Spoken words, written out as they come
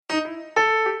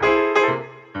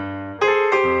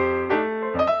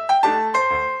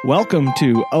Welcome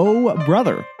to Oh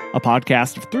Brother, a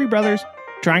podcast of three brothers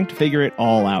trying to figure it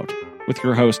all out, with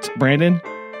your hosts Brandon,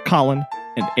 Colin,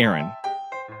 and Aaron.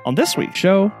 On this week's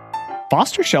show,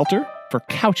 foster shelter for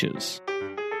couches.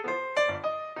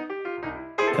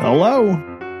 Hello.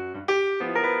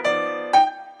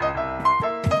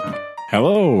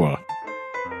 Hello.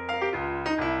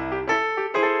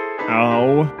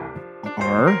 How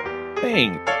are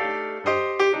things?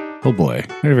 Oh boy,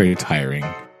 they're very tiring.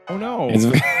 Oh no.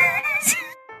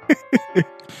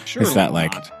 Sure. It's that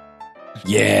like,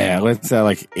 yeah, what's that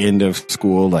like end of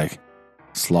school like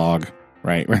slog,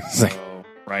 right? Where it's like,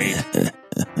 right.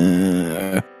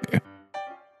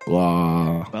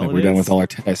 blah. Well, Like we're done with all our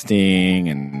testing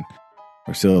and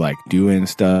we're still like doing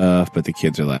stuff, but the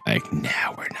kids are like,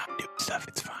 nah, we're not doing stuff.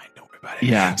 It's fine. Don't worry about it.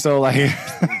 Yeah. So like,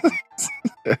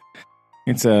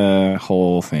 it's a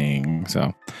whole thing.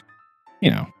 So,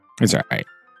 you know, it's all right.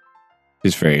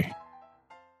 It's very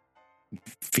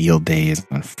field day is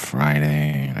on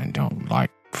Friday, and I don't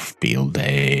like field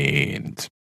day, and it's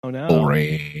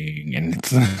boring, and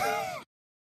it's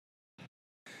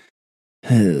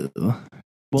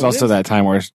it's also that time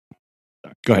where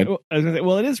go ahead. I was gonna say,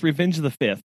 well, it is Revenge of the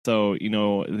 5th, so you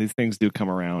know these things do come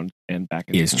around and back.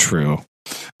 It's true.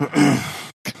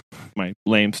 My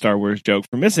lame Star Wars joke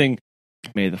for missing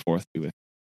May the 4th be with.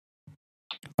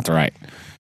 That's all right.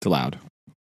 It's allowed.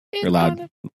 You're allowed.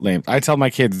 Lame. I tell my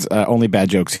kids only bad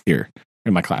jokes here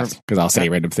in my class because I'll say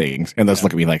random things and they'll just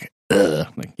look at me like, ugh.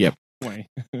 Like, yep.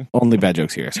 Only bad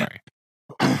jokes here. Sorry.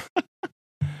 I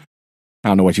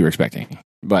don't know what you were expecting,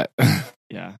 but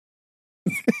yeah.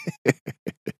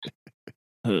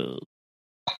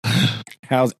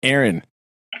 How's Aaron?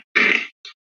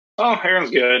 Oh,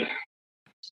 Aaron's good.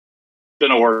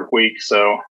 Been a work week,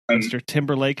 so I'm Mr.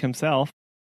 Timberlake himself.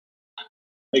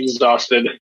 exhausted.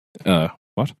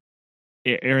 What?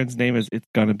 Aaron's name is It's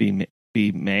Gonna Be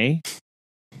May.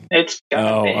 It's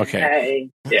oh, okay.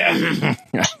 Yeah.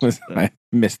 I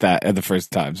missed that at the first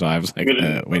time, so I was like,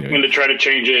 I'm going to try to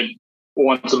change it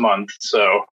once a month.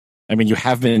 So, I mean, you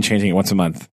have been changing it once a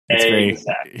month. It's very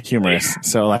humorous.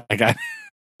 So, like, I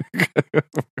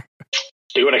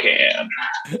do what I can.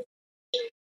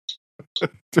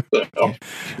 So, I don't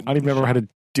even remember how to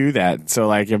do that. So,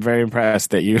 like, I'm very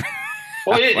impressed that you.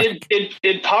 Well,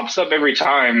 it pops up every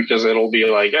time because it'll be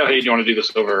like, oh, hey, do you want to do this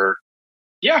over?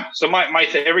 Yeah. So my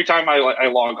every time I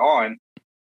log on,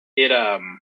 it'll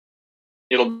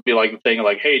be like the thing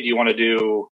like, hey, do you want to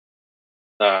do,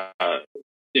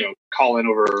 call in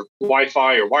over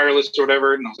Wi-Fi or wireless or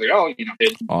whatever? And I was like, oh,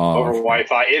 over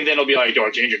Wi-Fi, and then it'll be like, do you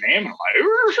want to change your name? And I'm like,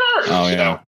 sure. Oh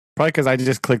yeah. Probably because I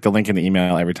just click the link in the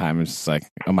email every time. It's just like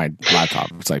on my laptop.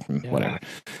 It's like whatever.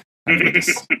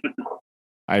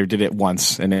 I did it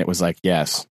once and it was like,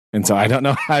 yes. And so I don't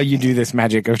know how you do this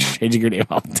magic of changing your name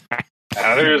all the time.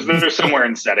 There's somewhere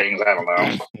in settings. I don't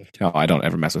know. No, I don't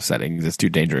ever mess with settings. It's too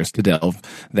dangerous to delve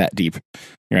that deep.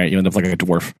 Right? You end up like a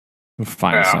dwarf.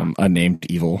 Find some unnamed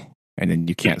evil and then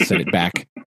you can't set it back.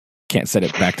 Can't set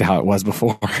it back to how it was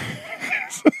before.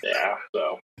 Yeah,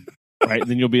 so. Right?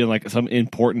 Then you'll be in like some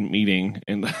important meeting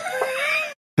and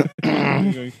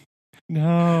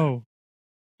no.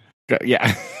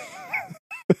 Yeah.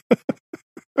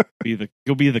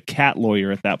 You'll be the cat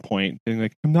lawyer at that point, being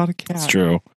like, "I'm not a cat." It's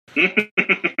true.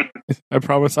 I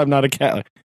promise I'm not a cat.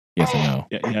 Yes, I know.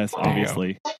 Yeah, yes,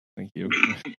 obviously. Thank you.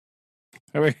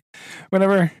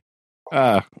 Whenever,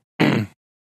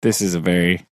 this is a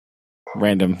very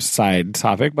random side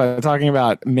topic, but talking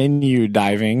about menu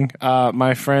diving,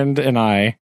 my friend and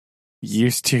I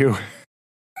used to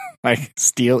like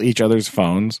steal each other's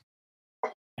phones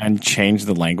and change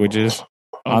the languages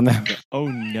on them. Oh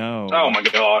no! Oh my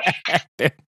gosh!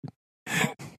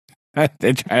 I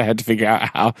had to figure out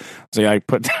how. So I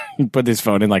put this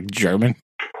phone in like German,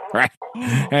 right?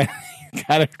 And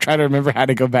gotta try to remember how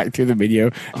to go back through the menu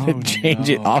and change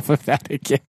it off of that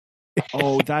again.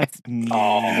 Oh, that's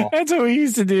that's what we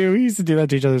used to do. We used to do that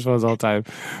to each other's phones all the time,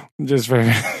 just for.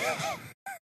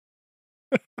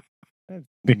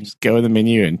 We just go in the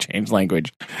menu and change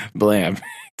language. Blam.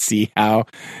 See how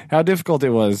difficult it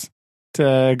was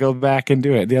to go back and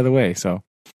do it the other way. So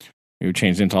we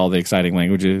changed into all the exciting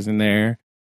languages in there.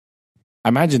 I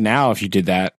imagine now if you did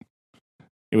that,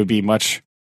 it would be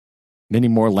many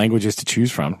more languages to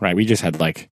choose from, right? We just had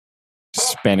like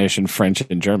Spanish and French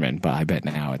and German, but I bet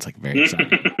now it's like very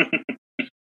exciting.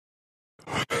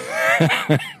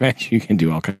 You can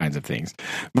do all kinds of things.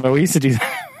 But we used to do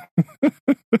that.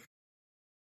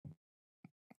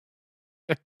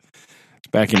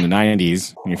 Back in the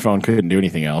 90s, when your phone couldn't do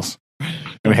anything else.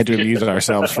 And we had to amuse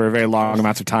ourselves for a very long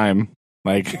amounts of time,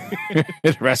 like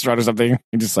at a restaurant or something.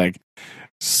 And just like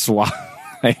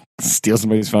steal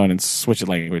somebody's phone and switch the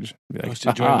language. Be like, Most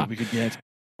enjoyable we could get,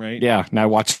 right? yeah. Now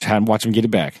watch them get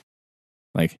it back.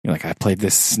 Like, you're like, I played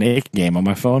this snake game on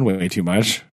my phone way too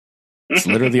much. It's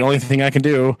literally the only thing I can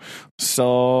do.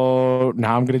 So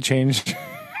now I'm going to change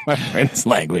my friend's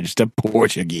language to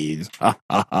Portuguese.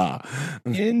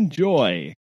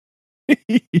 Enjoy.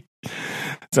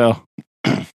 So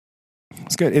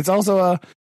it's good. It's also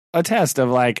a test of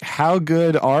like, how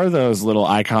good are those little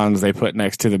icons they put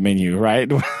next to the menu, right?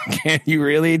 Can you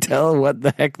really tell what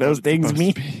the heck those things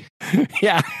mean?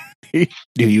 Yeah. Do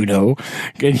you know?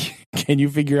 Can you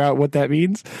figure out what that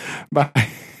means by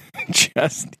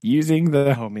just using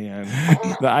the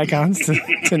icons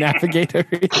to navigate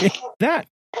everything? That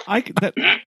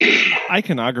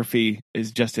iconography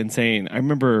is just insane. I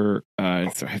remember I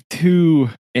have two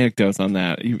anecdotes on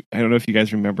that. I don't know if you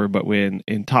guys remember, but when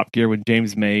in Top Gear, when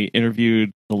James May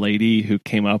interviewed the lady who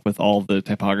came up with all the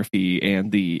typography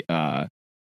and the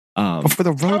for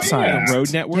the road signs, the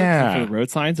road network, for the road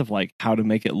signs of like how to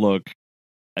make it look,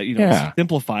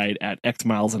 simplified at X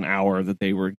miles an hour that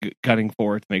they were gunning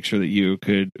for to make sure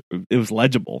that it was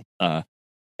legible. And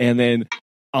then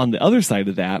on the other side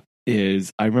of that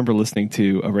is, I remember listening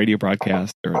to a radio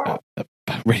broadcast or a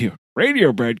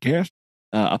radio broadcast,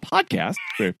 a podcast.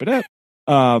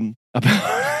 About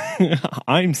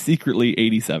I'm secretly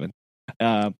 87.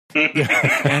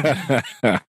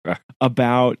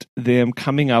 About them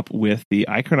coming up with the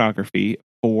iconography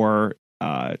for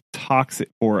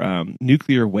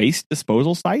nuclear waste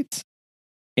disposal sites,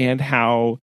 and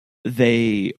how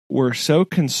they were so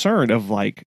concerned of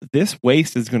like, this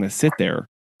waste is going to sit there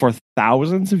for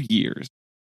thousands of years,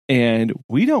 and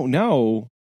we don't know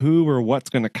who or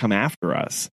what's going to come after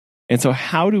us. And so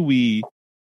how do we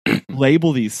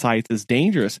label these sites as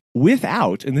dangerous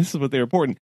without, and this is what they're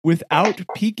important, without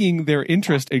piquing their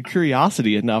interest and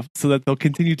curiosity enough so that they'll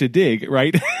continue to dig,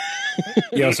 right?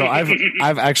 Yeah, so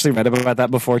I've actually read about that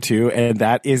before too, and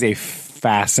that is a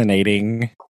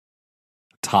fascinating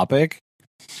topic,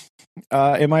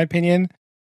 in my opinion.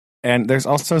 And there's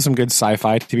also some good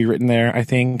sci-fi to be written there, I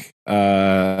think.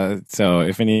 So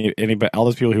if anybody, all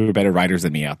those people who are better writers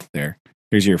than me out there,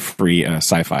 here's your free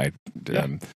sci-fi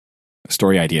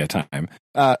story idea time.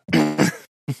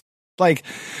 Like,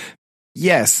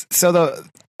 yes. So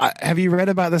have you read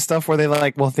about the stuff where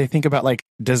they think about like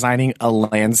designing a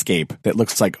landscape that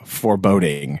looks like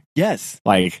foreboding? Yes.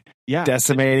 Like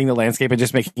decimating the landscape and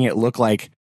just making it look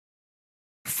like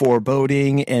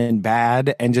foreboding and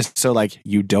bad, and just so like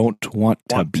you don't want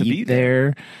to be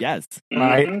there. Yes.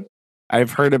 Right. Mm-hmm.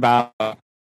 I've heard about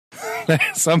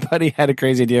somebody had a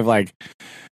crazy idea of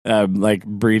like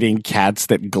breeding cats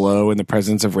that glow in the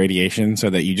presence of radiation, so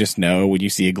that you just know when you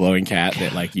see a glowing cat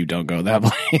that like you don't go that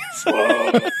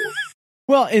place.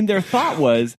 Well, and their thought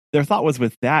was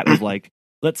with that is like,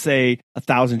 let's say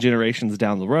 1,000 generations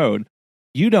down the road,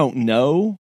 you don't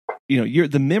know,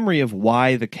 the memory of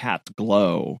why the cats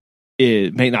glow,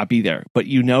 it may not be there, but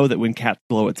you know that when cats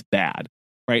glow, it's bad,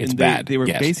 right? It's and bad. They were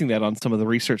basing that on some of the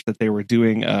research that they were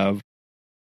doing of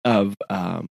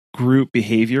group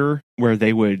behavior, where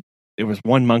there was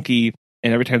one monkey,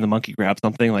 and every time the monkey grabbed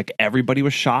something, like everybody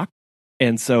was shocked.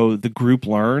 And so the group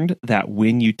learned that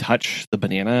when you touch the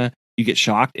banana, you get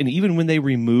shocked. And even when they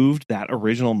removed that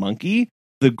original monkey,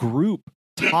 the group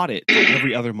taught it to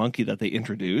every other monkey that they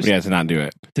introduced. Yeah, to not do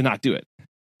it.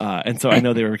 And so I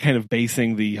know they were kind of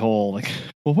basing the whole like,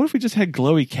 well, what if we just had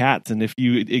glowy cats, and if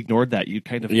you ignored that, you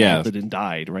kind of melted and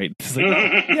died, right? It's like,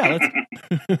 let's.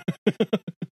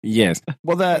 Yes.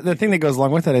 Well, the thing that goes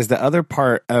along with that is the other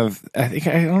part of, I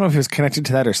don't know if it was connected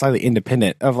to that or slightly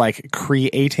independent of like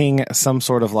creating some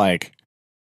sort of like,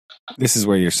 this is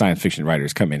where your science fiction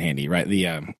writers come in handy, right?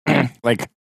 The like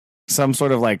some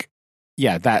sort of like,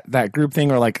 that group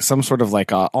thing, or like some sort of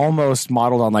like almost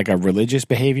modeled on like a religious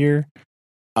behavior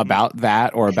about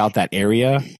that, or about that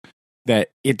area, that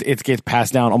it gets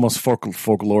passed down almost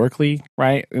folklorically,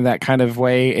 right? In that kind of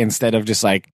way, instead of just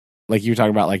like you were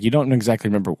talking about, like you don't exactly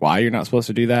remember why you're not supposed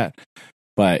to do that,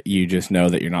 but you just know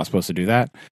that you're not supposed to do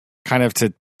that, kind of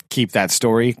to keep that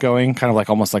story going, kind of like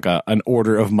almost like an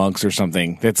order of monks or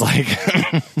something. That's like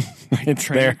it's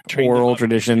their oral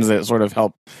traditions that sort of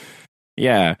help.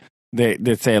 Yeah,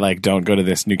 they say like, don't go to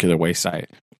this nuclear waste site.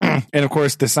 And of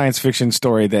course, the science fiction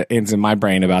story that ends in my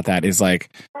brain about that is like,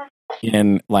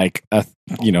 in like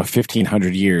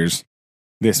 1,500 years,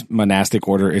 this monastic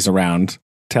order is around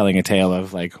telling a tale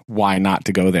of like why not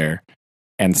to go there,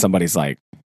 and somebody's like,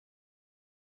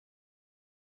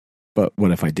 but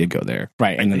what if I did go there,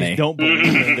 right? And then they don't believe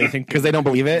it. They think because they don't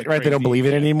believe it, right? They don't believe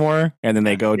it anymore, and then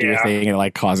they go do a thing and it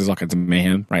like causes all kinds of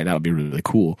mayhem, right? That would be really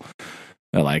cool.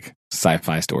 like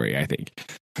sci-fi story, I think.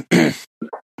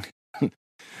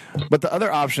 But the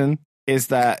other option is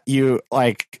that you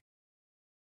like,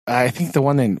 I think the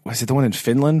one in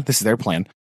Finland? This is their plan.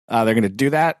 They're going to do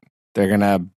that. They're going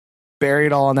to bury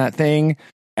it all on that thing,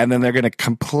 and then they're going to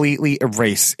completely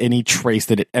erase any trace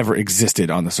that it ever existed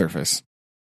on the surface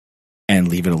and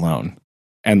leave it alone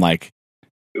and like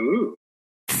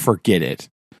forget it.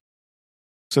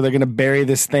 So they're going to bury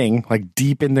this thing like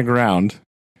deep in the ground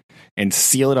and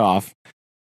seal it off,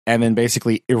 and then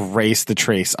basically erase the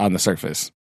trace on the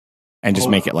surface and just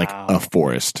make it like a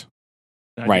forest.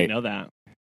 I right. didn't know that.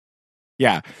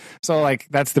 Yeah. So like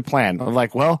that's the plan. Of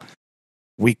like, well,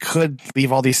 we could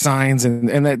leave all these signs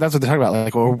and that's what they're talking about.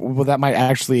 Like, well, that might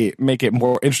actually make it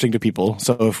more interesting to people.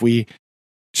 So if we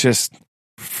just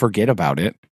forget about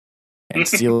it and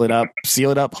seal it up,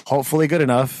 hopefully good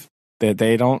enough that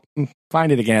they don't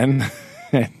find it again,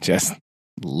 and just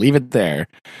leave it there.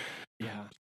 Yeah.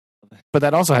 But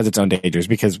that also has its own dangers,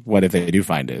 because what if they do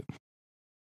find it?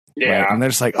 Yeah. Right? And they're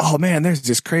just like, oh man, there's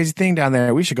this crazy thing down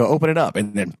there. We should go open it up.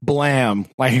 And then blam,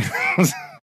 like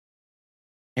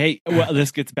Hey, well,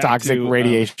 this gets back toxic to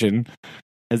radiation.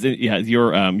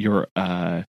 Your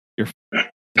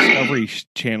Discovery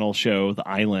Channel show, The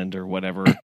Island or whatever.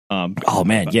 Oh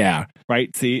man, yeah.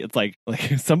 Right. See, it's like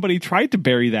somebody tried to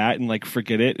bury that and like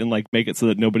forget it and like make it so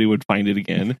that nobody would find it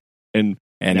again. And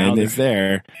then it's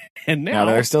there. And now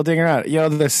they're still digging around.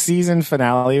 The season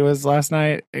finale was last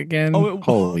night again.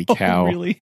 Holy cow.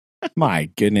 Really? My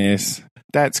goodness.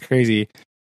 That's crazy.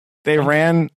 They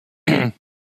ran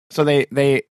so they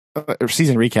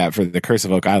season recap for The Curse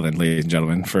of Oak Island, ladies and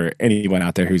gentlemen, for anyone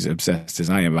out there who's obsessed as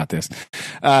I am about this.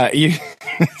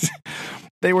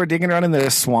 They were digging around in the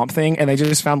swamp thing, and they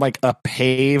just found like a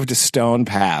paved stone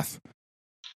path.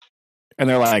 And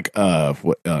they're like,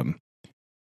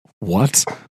 what?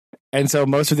 And so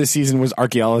most of the season was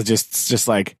archaeologists just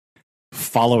like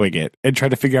following it and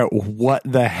trying to figure out what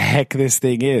the heck this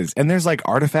thing is. And there's like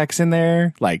artifacts in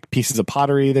there, like pieces of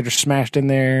pottery that are smashed in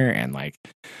there, and like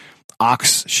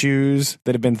ox shoes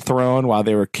that have been thrown while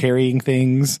they were carrying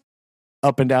things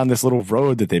up and down this little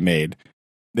road that they made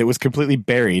that was completely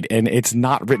buried, and it's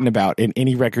not written about in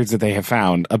any records that they have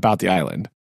found about the island.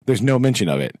 There's no mention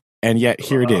of it, and yet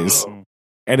here it is.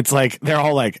 And it's like they're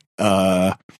all like,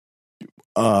 what?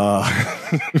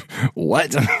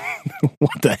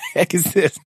 What the heck is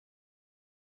this?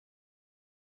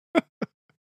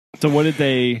 So what did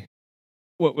they?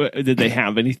 What did they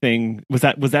have? Anything? Was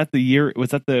that the year? Was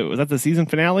that the season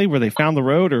finale where they found the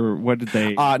road, or what did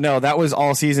they? No, that was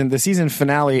all season. The season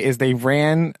finale is they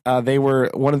ran.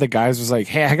 One of the guys was like,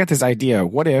 "Hey, I got this idea.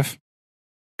 What if?"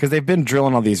 Because they've been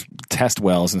drilling all these test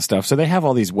wells and stuff, so they have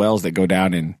all these wells that go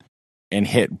down and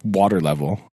hit water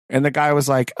level. And the guy was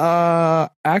like,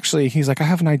 actually, he's like, I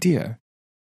have an idea.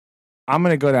 I'm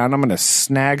going to go down. I'm going to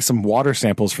snag some water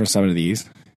samples from some of these,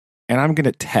 and I'm going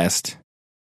to test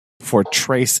for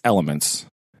trace elements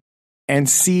and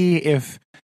see if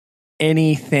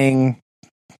anything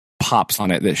pops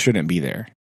on it that shouldn't be there.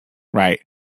 Right?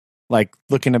 Like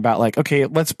looking about like, okay,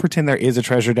 let's pretend there is a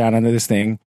treasure down under this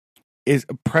thing.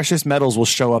 Precious metals will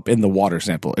show up in the water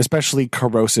sample, especially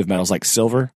corrosive metals like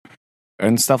silver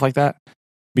and stuff like that.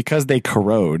 Because they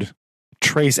corrode,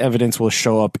 trace evidence will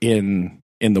show up in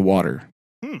the water.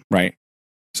 Right?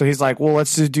 So he's like, well,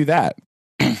 let's just do that.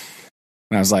 And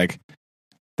I was like,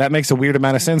 that makes a weird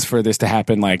amount of sense for this to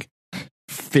happen like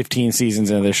 15 seasons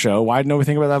into the show. Why didn't we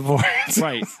think about that before?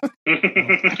 Right.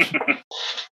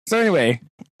 So anyway,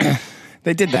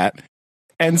 they did that.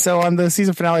 And so on the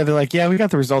season finale, they're like, yeah, we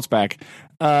got the results back.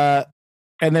 And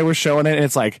they were showing it, and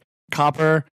it's like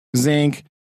copper, zinc,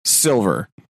 silver.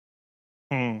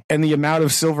 And the amount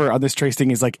of silver on this trace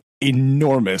thing is like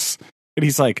enormous. And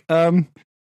he's like,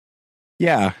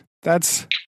 yeah, that's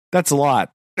a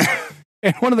lot.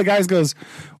 And one of the guys goes,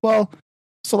 well,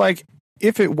 so like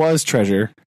if it was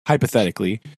treasure,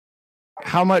 hypothetically,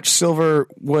 how much silver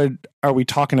are we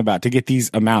talking about to get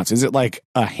these amounts? Is it like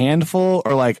a handful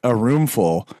or like a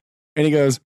roomful? And he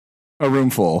goes, a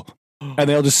roomful. And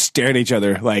they'll just stare at each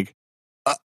other like,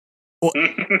 what?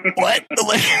 Like,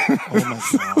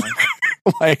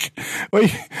 Oh my god.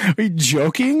 Like, are you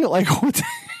joking? Like, what?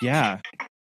 Yeah.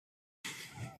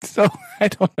 So I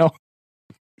don't know.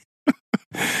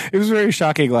 It was very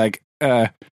shocking. Like,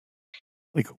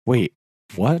 wait,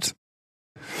 what?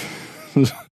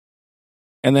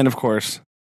 And then, of course,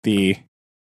 the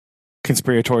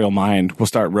conspiratorial mind will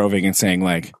start roving and saying,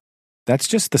 like, that's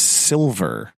just the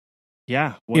silver.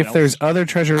 Yeah. If there's other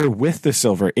treasure with the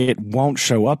silver, it won't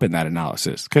show up in that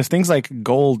analysis because things like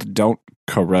gold don't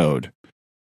corrode.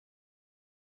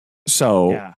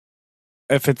 So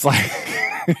if it's like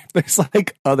there's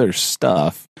like other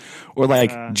stuff, or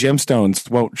like gemstones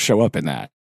won't show up in that,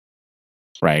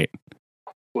 right?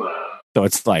 So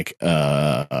it's like,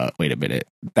 wait a minute,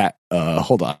 that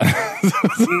hold on.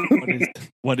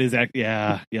 what is that?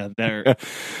 Yeah, there.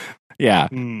 Yeah.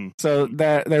 So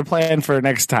their plan for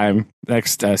next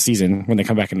season, when they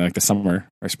come back in like the summer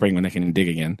or spring when they can dig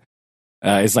again,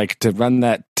 is like to run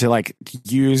that, to like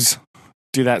do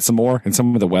that some more in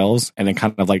some of the wells, and then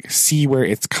kind of like see where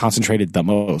it's concentrated the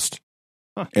most,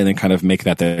 and then kind of make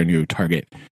that their new target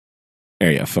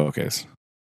area of focus.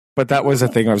 But that was a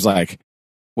thing I was like,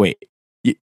 wait,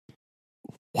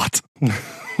 what?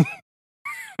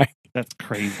 That's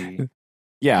crazy.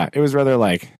 Yeah, it was rather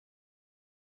like,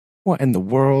 what in the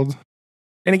world?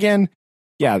 And again,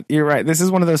 yeah, you're right. This is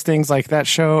one of those things, like that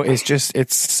show is just,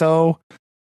 it's so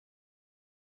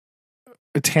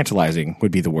tantalizing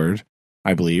would be the word,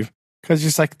 I believe. Because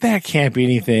just like, that can't be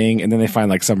anything. And then they find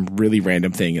like some really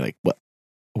random thing. You're like, what?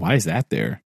 Why is that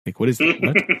there? Like, what is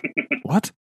that?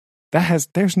 What?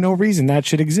 There's no reason that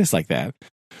should exist like that.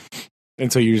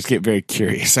 And so you just get very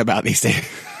curious about these things.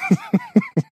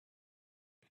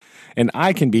 And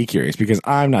I can be curious because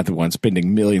I'm not the one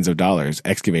spending millions of dollars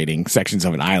excavating sections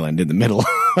of an island in the middle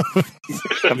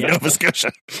of Nova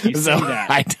Scotia. So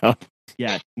I don't.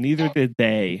 Yeah, neither did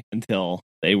they until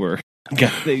they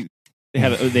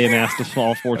amassed a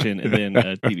small fortune and then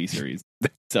a TV series.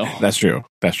 So that's true.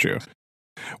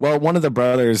 Well, one of the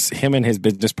brothers, him and his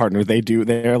business partner, they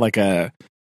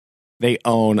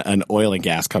own an oil and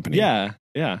gas company. Yeah.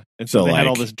 And so they had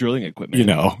all this drilling equipment.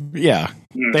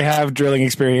 They have drilling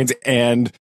experience and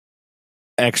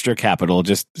extra capital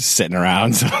just sitting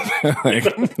around. So like,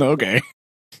 okay.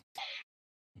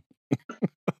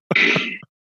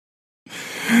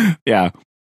 Yeah.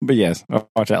 But yes, I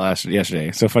watched that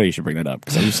yesterday. So funny you should bring that up.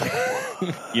 Because I'm just like,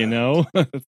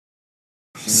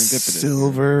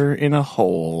 silver in a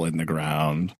hole in the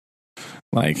ground.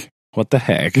 Like, what the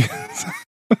heck?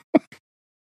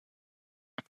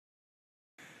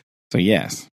 So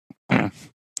yes,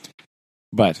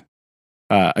 but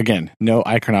again, no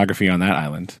iconography on that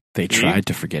island. They tried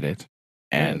to forget it,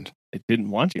 and it didn't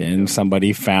want you. And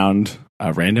somebody found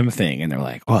a random thing, and they're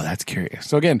like, "Oh, that's curious."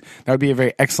 So again, that would be a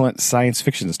very excellent science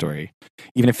fiction story,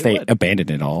 even if they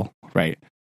abandoned it all, right?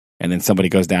 And then somebody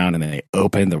goes down, and then they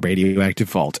open the radioactive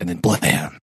vault, and then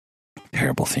blam,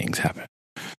 terrible things happen.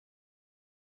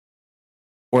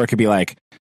 Or it could be like,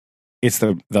 it's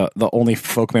the only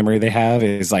folk memory they have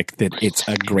is like that it's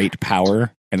a great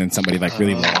power, and then somebody like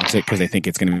really wants it because they think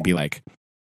it's going to be like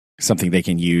something they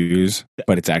can use,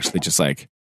 but it's actually just like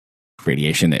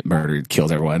radiation that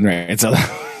kills everyone, right? And so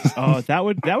that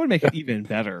would make it even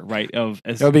better, right?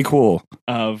 That would be cool.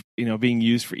 Of being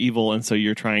used for evil, and so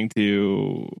you're trying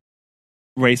to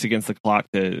race against the clock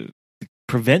to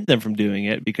prevent them from doing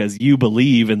it because you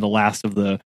believe in the last of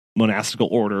the monastical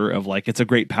order of like, it's a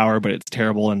great power, but it's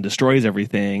terrible and destroys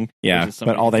everything. Yeah,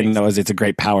 but all they know is it's a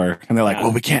great power, and they're like,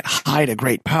 well, we can't hide a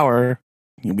great power.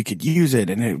 We could use it,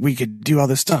 and we could do all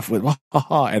this stuff with,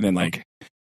 and then like,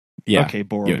 yeah, okay,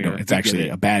 Boromir. It's actually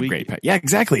a bad great power. Yeah,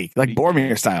 exactly, like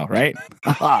Boromir style, right?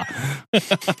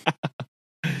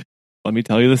 Let me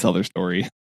tell you this other story.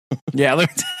 Yeah, let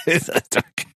me tell you this other story.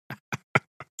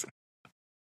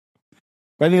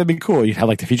 But I think that'd be cool. You'd have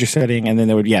like the future setting, and then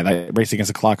they would, that race against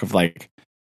the clock of like,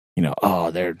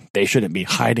 they shouldn't be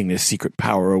hiding this secret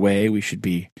power away. We should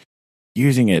be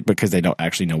using it because they don't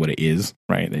actually know what it is,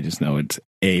 right? They just know it's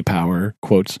a power,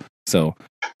 quotes. So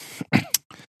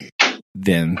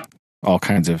then all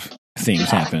kinds of things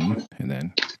happen, and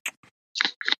then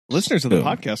listeners of the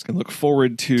podcast can look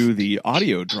forward to the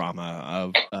audio drama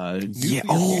of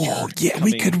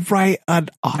we could write an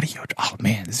audio. Oh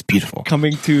man, this is beautiful.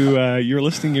 Coming to your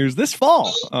listening ears this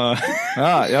fall.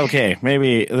 Okay,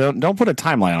 maybe don't put a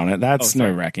timeline on it. That's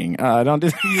nerve wracking. Don't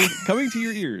do coming to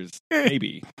your ears.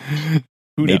 Maybe.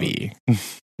 Who maybe.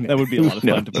 Knows? That would be a lot of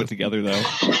fun to put together, though.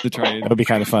 That would be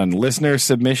kind of fun. Listener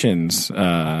submissions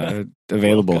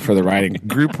available for the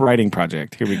group writing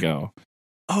project. Here we go.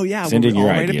 Oh yeah, send in your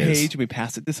write ideas. A page and we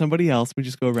pass it to somebody else. We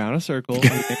just go around a circle and we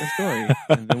make a story,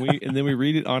 and then we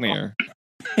read it on air.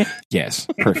 Yes,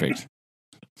 perfect.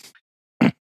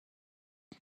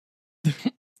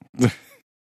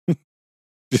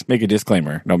 Just make a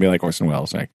disclaimer. Don't be like Orson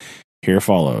Welles. Like, here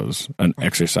follows an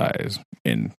exercise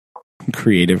in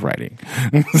creative writing.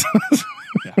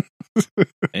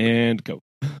 And go.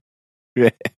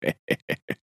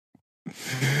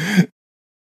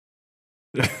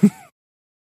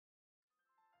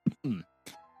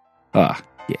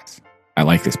 Yes. I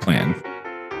like this plan.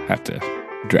 Have to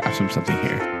draft something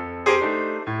here.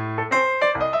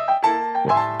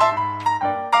 Whoa.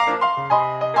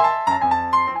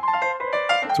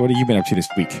 So what have you been up to this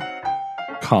week,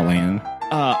 Colin?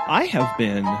 I have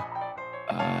been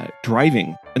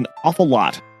driving an awful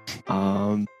lot.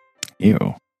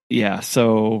 Ew. Yeah,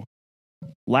 so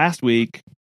last week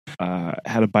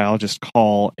had a biologist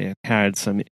call and had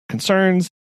some concerns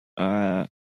down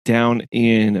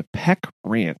in Peck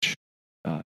Ranch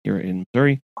here in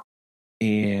Missouri.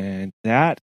 And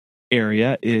that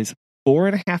area is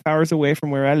 4.5 hours away from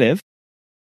where I live.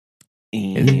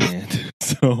 And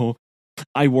so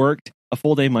I worked a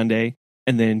full day Monday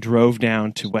and then drove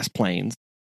down to West Plains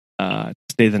to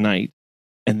stay the night.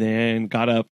 And then got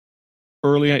up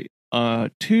early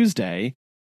Tuesday,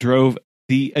 drove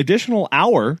the additional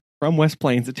hour from West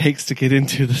Plains it takes to get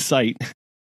into the site.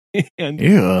 And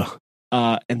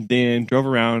then drove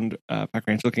around Peck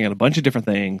Ranch looking at a bunch of different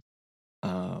things.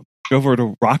 Drove over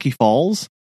to Rocky Falls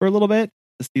for a little bit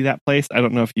to see that place. I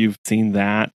don't know if you've seen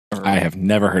that. I have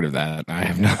never heard of that. I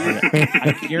have not.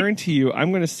 I guarantee you, I'm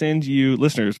going to send you.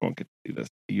 Listeners won't get to see this.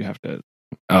 You have to.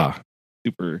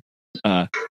 Super. I'm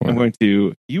going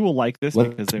to. You will like this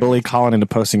because let's bully Colin into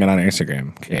posting it on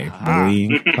Instagram. Okay,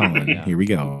 bully Colin. Yeah. Here we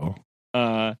go.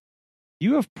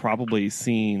 You have probably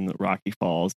seen Rocky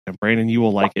Falls, and Brandon, you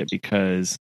will like it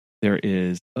because there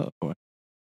is.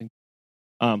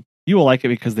 You will like it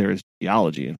because there is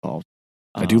geology involved.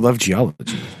 I do love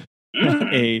geology.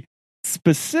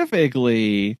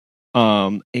 Specifically,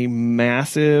 a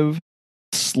massive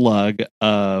slug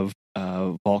of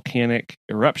volcanic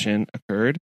eruption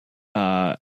occurred,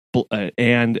 and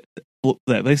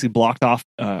that basically blocked off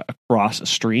across a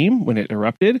stream when it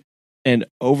erupted. And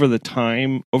over the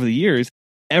years,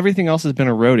 everything else has been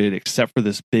eroded except for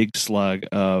this big slug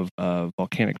of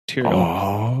volcanic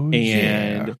material,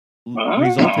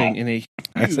 resulting in a huge...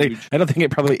 I don't think it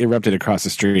probably erupted across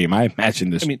the stream. I imagine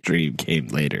the stream came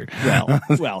later.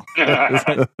 Well,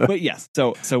 but yes.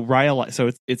 So rhyolite.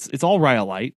 So it's all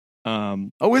rhyolite.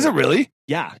 Is it really?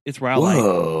 Yeah, it's rhyolite.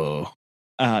 Whoa.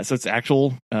 So it's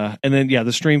actual, and then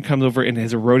the stream comes over and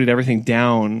has eroded everything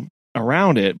down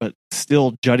around it, but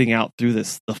still jutting out through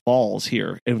the falls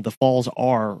here, and the falls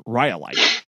are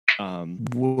rhyolite.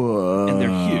 Whoa! And they're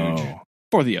huge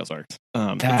for the Ozarks.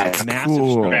 That's it's a massive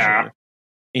cool. structure,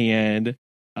 and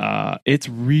it's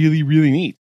really, really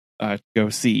neat to go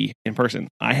see in person.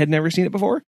 I had never seen it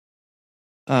before,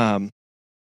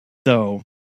 so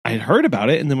I had heard about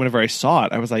it, and then whenever I saw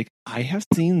it, I was like, I have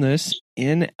seen this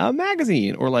in a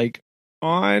magazine or like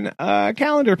on a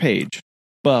calendar page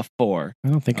before. I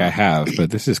don't think I have,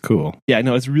 but this is cool. Yeah,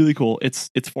 no, it's really cool.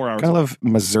 It's 4 hours. I love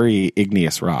Missouri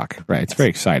igneous rock, right? It's very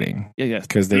exciting. Yeah, yes,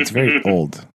 because it's very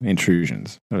old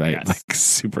intrusions, right? Yes. Like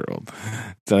super old.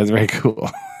 So it's very cool.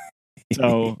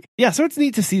 So it's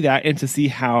neat to see that and to see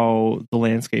how the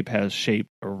landscape has shaped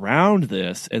around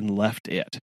this and left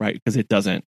it, right? Because it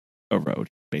doesn't erode,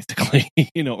 basically,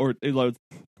 or it loads.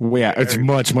 Well, yeah, it's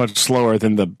much, much slower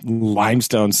than the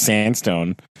limestone,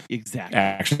 sandstone exactly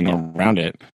action around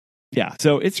it. Yeah,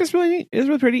 so it's just really neat. It's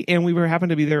really pretty, and we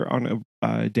happened to be there on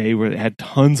a day where it had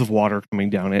tons of water coming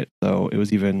down it, so it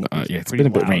was even it's been a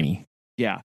bit rainy.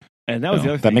 Yeah, and that was the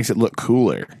other thing. That makes it look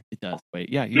cooler. It does. Wait,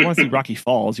 yeah, you want to see Rocky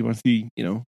Falls? You want to see,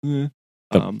 you want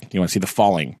to see the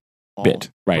falling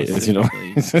bit, right?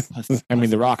 I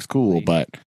mean, the rock's cool, but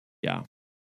yeah.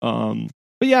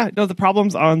 But yeah, no, the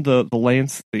problems on the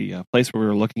place where we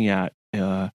were looking at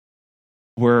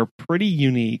were pretty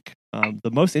unique. The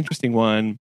most interesting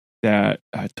one that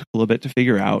took a little bit to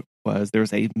figure out was there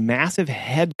was a massive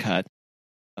head cut.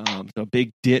 So a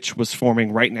big ditch was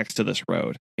forming right next to this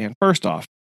road. And first off,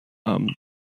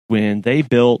 when they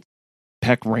built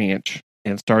Peck Ranch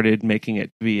and started making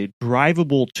it to be a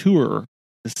drivable tour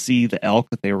to see the elk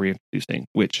that they were reintroducing,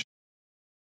 which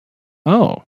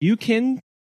you can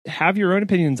have your own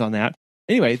opinions on that.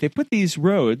 Anyway, they put these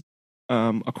roads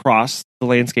across the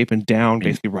landscape and down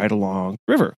basically right along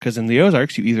the river. Because in the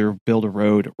Ozarks, you either build a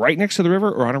road right next to the river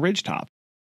or on a ridgetop.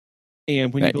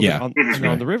 And when you build it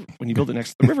on the river, when you build it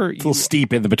next to the river, it's a little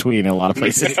steep in the between in a lot of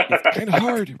places. It's kind of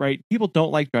hard, right? People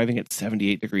don't like driving at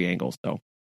 78-degree angles, though.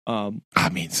 I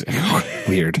mean, it's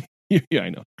weird. Yeah, I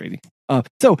know, crazy.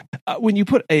 So when you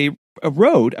put a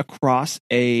road across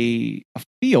a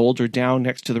field or down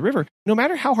next to the river, no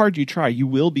matter how hard you try,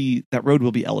 that road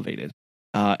will be elevated,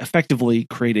 effectively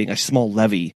creating a small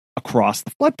levee across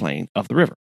the floodplain of the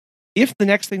river. If the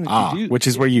next thing that you do, which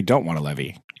is where you don't want a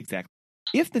levee, exactly.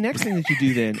 If the next thing that you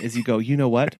do then is you go, you know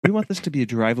what, we want this to be a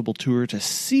drivable tour to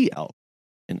see elk,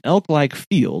 an elk-like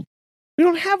field. We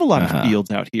don't have a lot of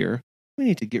fields out here. We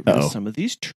need to get rid of some of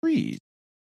these trees.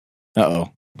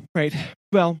 Right.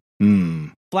 Well,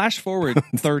 flash forward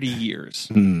 30 years.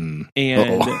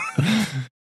 And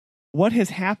what has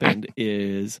happened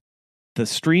is the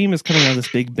stream is coming out of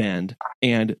this big bend,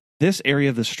 and this area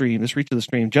of the stream, this reach of the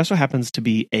stream, just so happens to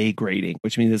be A grading,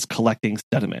 which means it's collecting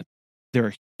sediment. There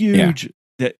are huge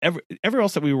that everywhere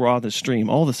else that we were on the stream,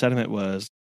 all the sediment was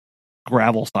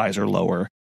gravel size or lower,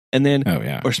 and then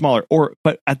or smaller.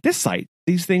 But at this site,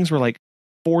 these things were like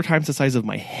 4 times the size of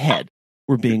my head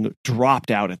were being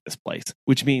dropped out at this place,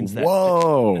 which means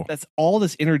that that's all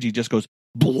this energy just goes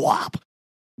blop.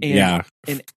 And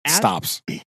stops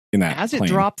in that as it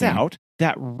drops out,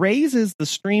 that raises the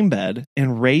stream bed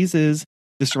and raises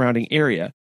the surrounding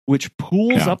area, which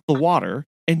pools up the water.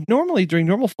 And normally during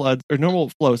normal floods or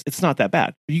normal flows, it's not that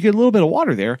bad. You get a little bit of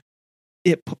water there,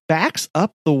 it backs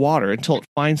up the water until it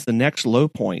finds the next low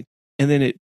point, and then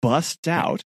it busts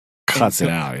out, cuts it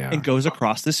out, and goes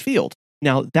across this field.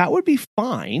 Now that would be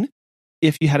fine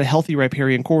if you had a healthy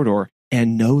riparian corridor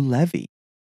and no levee.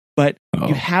 But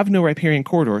you have no riparian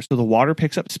corridor, so the water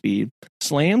picks up speed,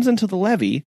 slams into the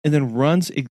levee, and then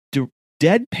runs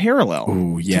dead parallel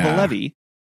to the levee,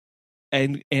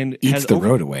 and eats the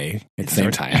road away at the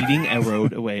same time. Eating a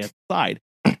road away at the side.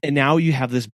 And now you have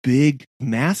this big,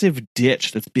 massive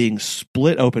ditch that's being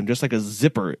split open, just like a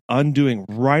zipper, undoing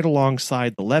right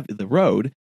alongside the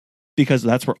road, because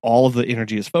that's where all of the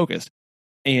energy is focused.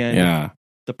 And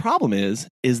the problem is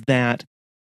that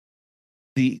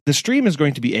the stream is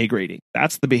going to be A grading.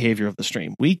 That's the behavior of the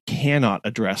stream. We cannot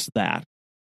address that.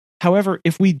 However,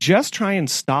 if we just try and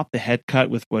stop the head cut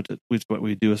with what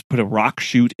we do is put a rock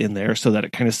chute in there so that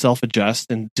it kind of self-adjusts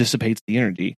and dissipates the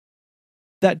energy,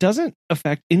 that doesn't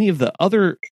affect any of the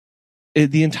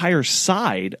entire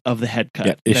side of the head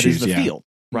cut that is the field,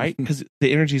 right? Because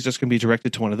the energy is just going to be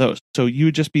directed to one of those. So you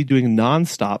would just be doing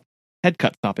nonstop head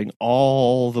cut stopping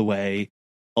all the way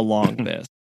along this.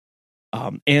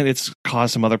 And it's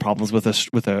caused some other problems because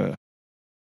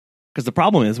the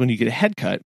problem is when you get a head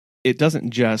cut, it doesn't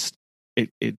just,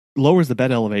 it lowers the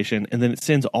bed elevation and then it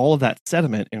sends all of that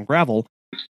sediment and gravel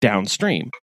downstream.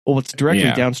 Well, what's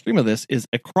directly downstream of this is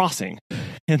a crossing.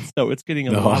 And so it's getting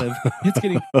a lot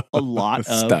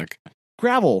of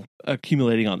gravel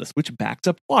accumulating on this, which backs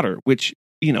up water, which,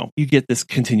 you get this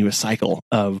continuous cycle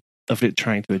of it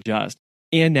trying to adjust.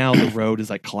 And now the road is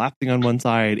like collapsing on one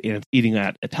side and it's eating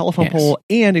at a telephone pole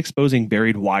and exposing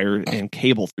buried wire and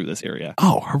cable through this area.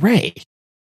 Oh, hooray.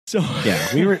 So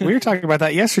we were talking about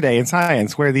that yesterday in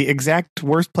science, where the exact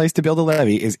worst place to build a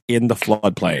levee is in the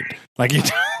floodplain. Like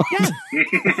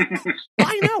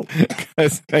I know.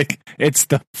 Because it's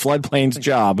the floodplain's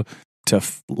job to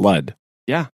flood.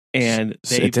 Yeah. And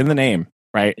it's in the name,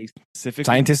 right?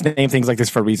 Scientists name things like this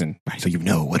for a reason. Right. So you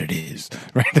know what it is.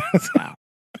 Right. Wow.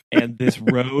 And this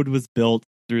road was built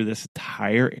through this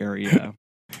entire area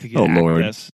to get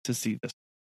access to see this.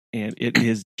 And it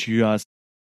is just,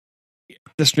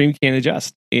 the stream can't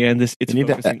adjust. And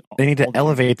they need to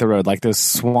elevate the road like those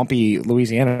swampy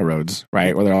Louisiana roads,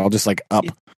 right? Where they're all just like up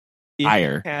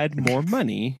higher. If you had more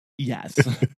money, yes.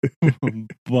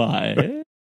 But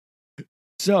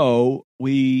so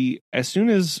as soon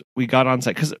as we got on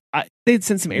site, because they'd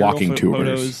sent some aerial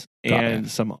photos and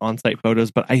some on-site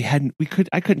photos, but I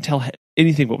couldn't tell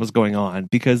anything what was going on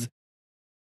because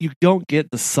you don't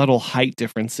get the subtle height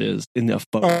differences in the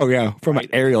photo. Oh yeah, from an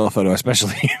aerial photo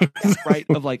especially. Right,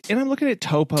 of and I'm looking at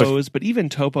topos, but even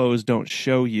topos don't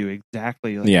show you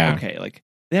exactly okay,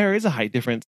 there is a height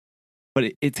difference,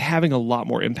 but it's having a lot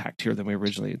more impact here than we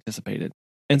originally anticipated.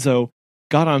 And so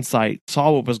got on site,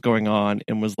 saw what was going on,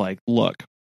 and was like, look,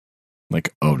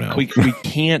 oh no. We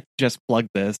can't just plug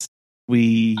this.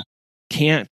 We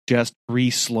can't just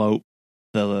re-slope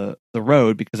the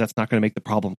road because that's not going to make the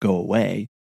problem go away.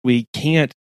 We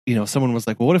can't, someone was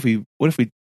like, well, what if we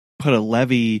put a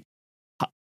levee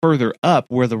further up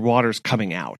where the water's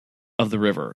coming out of the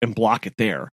river and block it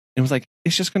there? And it was like,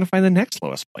 it's just going to find the next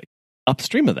lowest place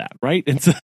upstream of that, right? And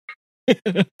so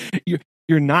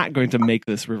you're not going to make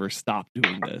this river stop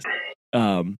doing this.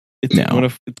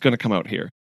 It's going to come out here.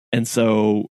 And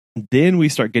so then we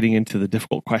start getting into the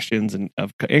difficult questions and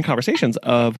conversations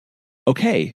of,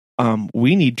 okay,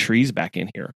 we need trees back in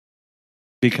here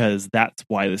because that's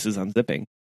why this is unzipping.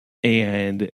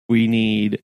 And we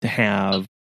need to have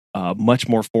much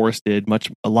more forested,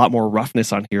 a lot more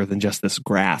roughness on here than just this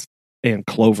grass and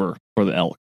clover for the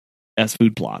elk as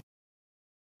food plot,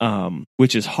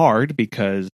 which is hard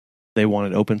because they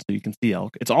want it open so you can see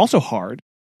elk. It's also hard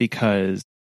because,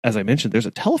 as I mentioned, there's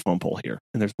a telephone pole here.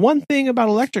 And there's one thing about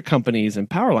electric companies and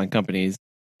power line companies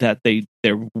that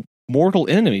they're mortal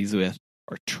enemies with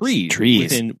are trees.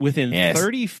 Within Yes.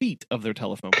 30 feet of their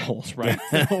telephone poles, right?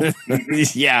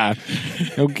 Yeah.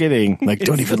 No kidding. Like,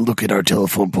 don't even look at our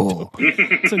telephone pole.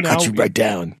 So now, Cut you right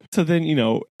down. so then,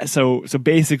 so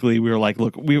basically we were like,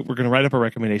 look, we're going to write up our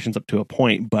recommendations up to a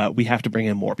point, but we have to bring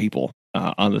in more people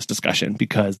on this discussion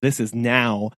because this is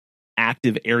now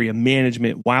active area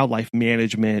management, wildlife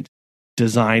management,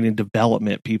 design and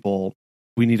development people.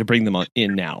 We need to bring them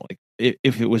in now. Like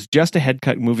if it was just a head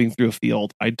cut moving through a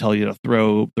field, I'd tell you to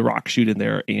throw the rock chute in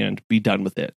there and be done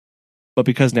with it. But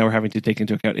because now we're having to take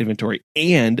into account inventory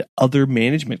and other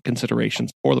management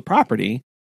considerations for the property,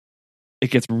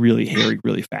 it gets really hairy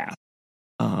really fast.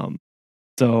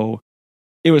 So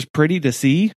it was pretty to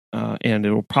see, and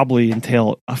it will probably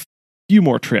entail a few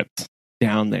more trips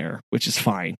down there, which is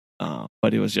fine.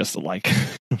 But it was just like,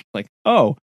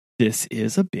 oh, this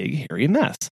is a big hairy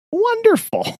mess.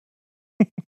 Wonderful.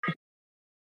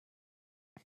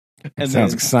 And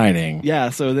sounds exciting.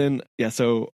 Yeah. So then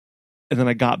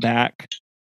I got back.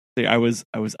 I was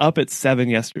up at 7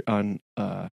 yesterday on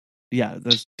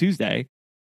that's Tuesday,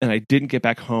 and I didn't get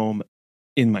back home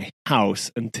in my house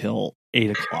until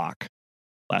 8:00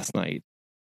 last night,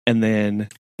 and then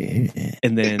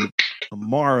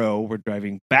tomorrow we're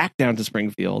driving back down to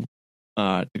Springfield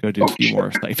to go do a few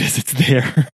more site visits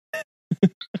there.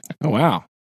 Oh wow!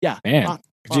 Yeah, man, lots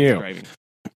you of driving.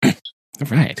 All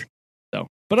right. So,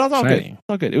 but it's all good. It's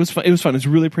all good. It was fun. It was fun. It's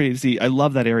really pretty to see. I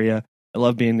love that area. I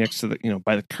love being next to the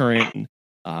by the current and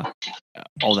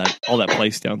all that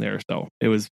place down there. So it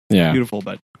was beautiful,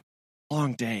 but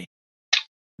long day.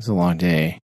 It's a long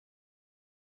day.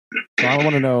 So I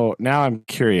want to know now. I'm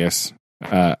curious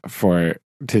to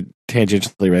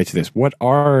tangentially relate to this. What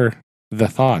are the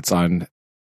thoughts on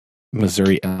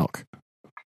Missouri elk?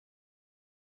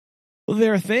 Well,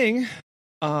 they're a thing.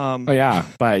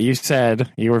 But you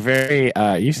said you were very.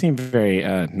 You seemed very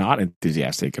not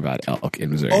enthusiastic about elk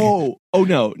in Missouri. Oh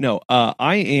no.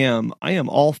 I am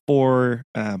all for.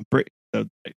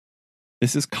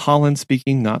 This is Colin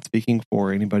speaking, not speaking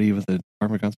for anybody with the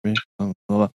Department of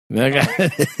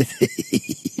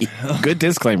Conservation. Good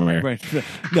disclaimer. Right.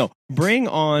 No, bring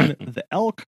on the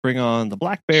elk, bring on the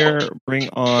black bear, bring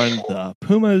on the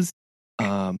pumas.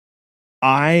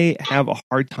 I have a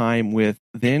hard time with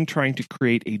then trying to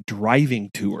create a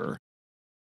driving tour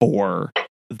for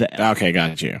the elk. Okay,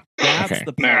 got you. That's okay.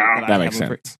 the part that makes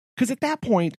sense. Because at that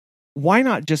point, why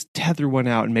not just tether one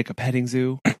out and make a petting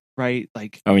zoo? Right?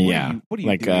 Like, what are you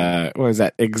like, doing? What is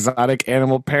that? Exotic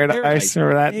Animal Paradise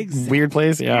or that weird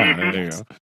place? Yeah, there you go.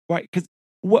 Right? Because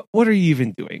what are you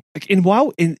even doing? Like, and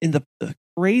while in the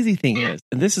crazy thing is,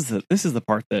 and this is the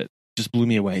part that just blew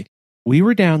me away. We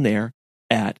were down there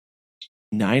at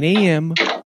 9 a.m.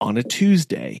 on a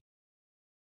Tuesday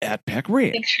at Peck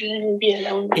Ranch, and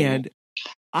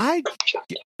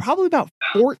probably about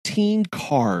 14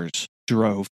 cars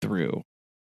drove through.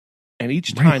 And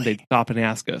each time they'd stop and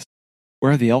ask us,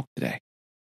 where are the elk today?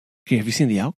 Okay, have you seen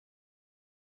the elk?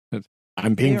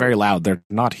 I'm being very loud. They're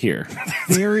not here.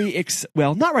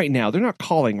 Well, not right now. They're not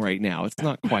calling right now. It's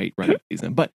not quite running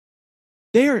season. But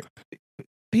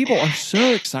people are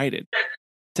so excited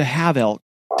to have elk,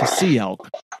 to see elk,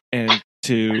 and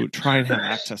to try and have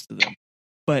access to them.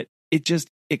 But it just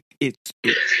it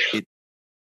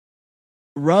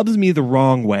rubs me the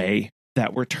wrong way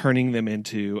that we're turning them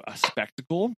into a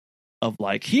spectacle of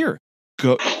like, here,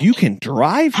 go, you can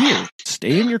drive here,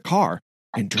 stay in your car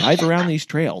and drive around these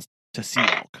trails to see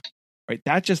elk. Right?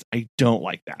 That just, I don't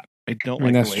like that. I don't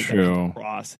like the way that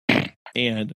across.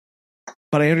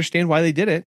 But I understand why they did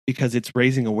it, because it's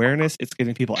raising awareness, it's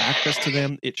getting people access to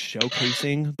them, it's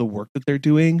showcasing the work that they're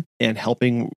doing and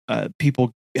helping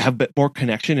people have a bit more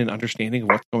connection and understanding of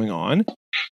what's going on.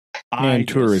 And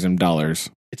tourism dollars.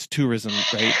 It's tourism,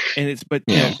 right? And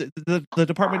the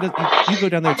department does. You go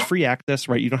down there, it's free access,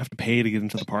 right? You don't have to pay to get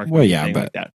into the park. Well, yeah, but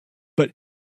like that. But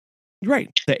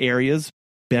right, the areas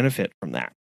benefit from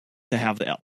that to have the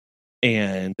elk,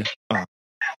 and I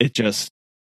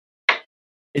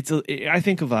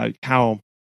think of how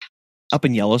up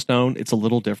in Yellowstone it's a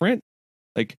little different.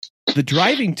 Like the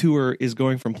driving tour is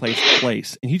going from place to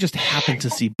place, and you just happen to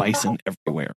see bison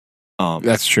everywhere.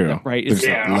 That's true, right? It's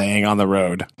laying on the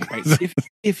road. Right.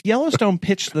 If Yellowstone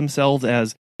pitched themselves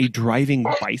as a driving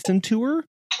bison tour,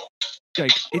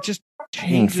 like it just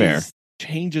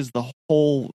changes the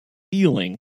whole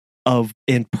feeling of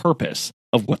and purpose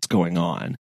of what's going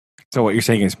on. So what you're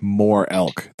saying is more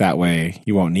elk. That way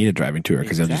you won't need a driving tour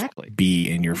because they'll just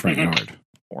be in your front yard.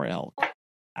 More elk,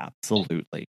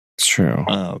 absolutely. It's true.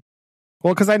 Well,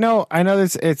 because I know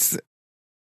this. It's.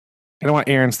 I want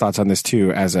Aaron's thoughts on this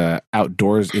too, as a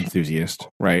outdoors enthusiast,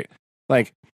 right?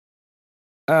 Like,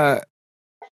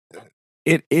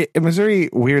 Missouri,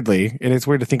 weirdly, and it's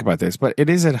weird to think about this, but it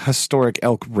is a historic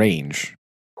elk range,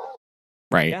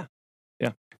 right? Yeah.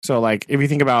 Yeah. So, like, if you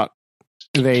think about,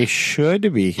 they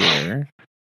should be here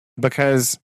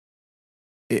because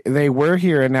they were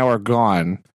here and now are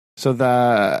gone. So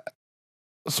the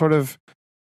sort of,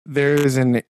 there's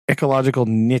an ecological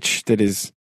niche that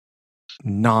is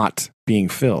not being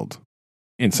filled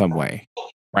in some way,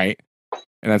 right?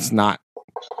 And that's not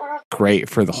great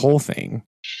for the whole thing,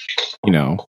 you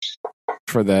know,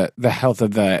 for the health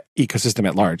of the ecosystem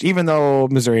at large, even though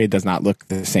Missouri does not look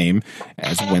the same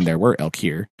as when there were elk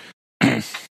here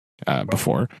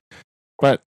before.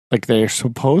 But, like, they're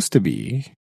supposed to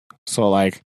be. So,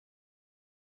 like,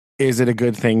 is it a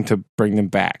good thing to bring them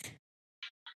back?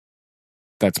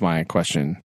 That's my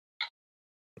question.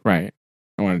 Right.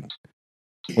 What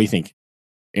do you think,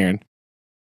 Aaron?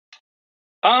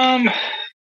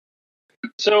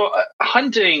 So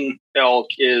hunting elk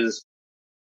is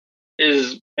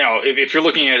you know, if you're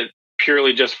looking at it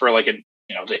purely just for like a,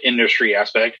 you know, the industry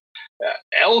aspect,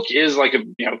 elk is like a,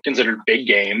 you know, considered big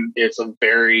game. It's a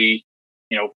very,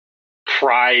 you know,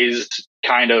 prized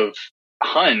kind of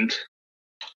hunt.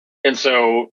 And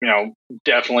so, you know,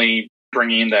 definitely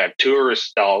bringing that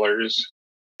tourist dollars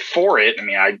for it. I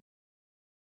mean, I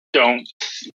mean,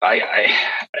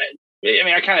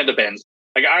 I kind of depends.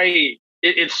 Like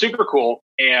it's super cool.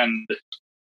 And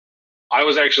I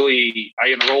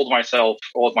enrolled myself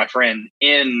with my friend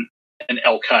in an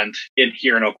elk hunt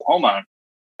here in Oklahoma.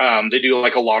 They do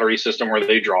like a lottery system where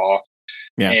they draw,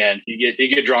 and you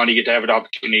get drawn. You get to have an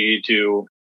opportunity to,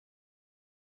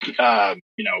 you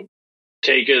know,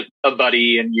 take a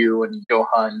buddy and go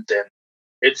hunt, and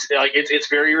it's like it's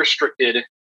very restricted,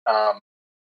 but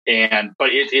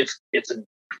it's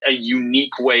a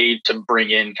unique way to bring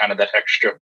in kind of that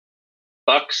extra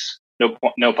bucks. No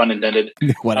pun intended.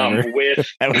 Whatever.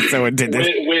 That was so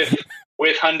intended.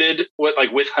 with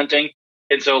hunting,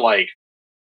 and so like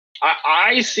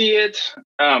I see it.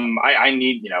 I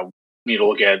need to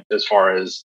look at as far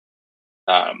as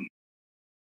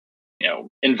you know,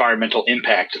 environmental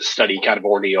impact study kind of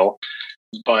ordeal,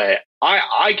 but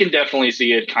I can definitely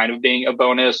see it kind of being a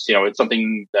bonus. You know, it's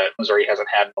something that Missouri hasn't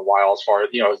had in a while, as far as,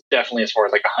 you know, definitely as far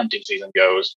as like the hunting season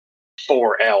goes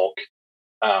for elk.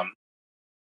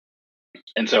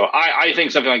 And so I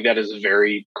think something like that is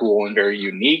very cool and very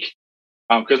unique,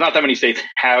 because not that many states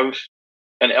have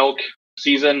an elk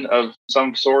season of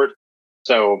some sort.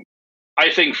 So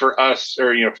I think for us,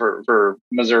 or, you know, for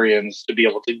Missourians to be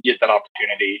able to get that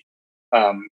opportunity,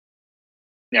 you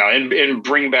know, and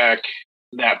bring back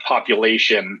that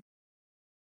population,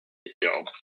 you know,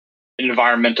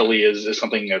 environmentally is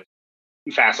something that's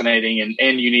fascinating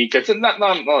and unique. That's not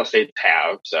a lot of states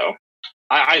have. So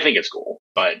I think it's cool.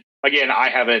 But again, I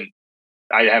haven't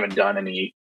done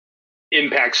any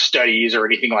impact studies or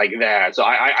anything like that. So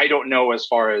I don't know as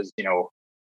far as, you know,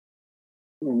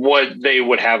 what they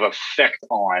would have effect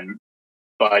on.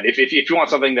 But if you want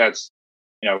something that's,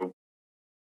 you know,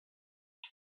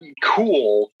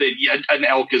 cool, then an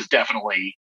elk is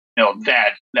definitely, you know,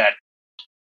 that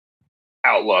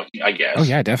outlook, I guess. Oh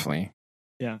yeah, definitely.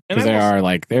 Yeah, because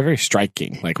they're very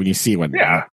striking. Like when you see one,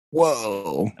 yeah.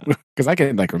 Whoa! Because I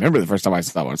can like remember the first time I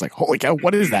saw one. I was like, "Holy cow!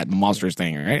 What is that monstrous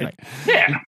thing?" Right? Like,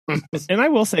 yeah. And I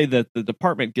will say that the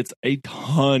department gets a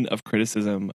ton of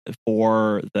criticism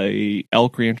for the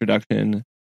elk reintroduction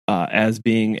as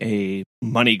being a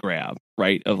money grab,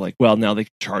 right? Of like, well, now they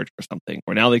can charge for something,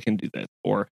 or now they can do this,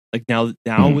 or like now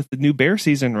with the new bear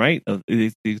season, right?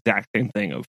 It's the exact same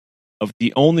thing of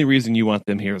the only reason you want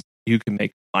them here is you can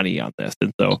make money on this,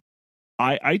 and so.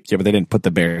 Yeah, but they didn't put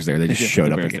the bears there. They just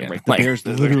showed up again. Right. The bears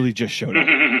literally just showed up.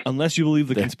 Unless you believe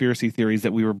the conspiracy theories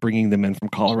that we were bringing them in from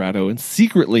Colorado and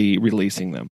secretly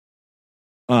releasing them.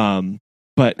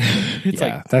 But it's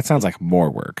like that sounds like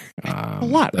more work. A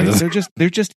lot. Right?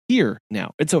 They're just here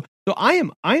now, and so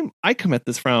I come at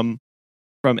this from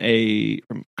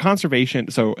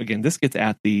conservation. So again, this gets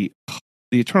at the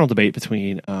eternal debate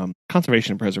between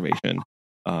conservation and preservation.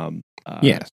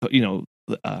 Yes, you know.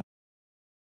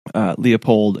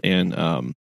 Leopold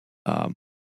and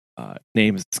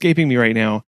name is escaping me right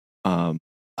now. Oh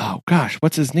gosh,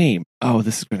 what's his name? Oh,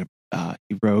 this is gonna.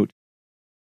 He wrote.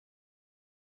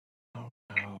 Oh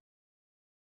no.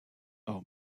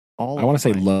 Oh, I want to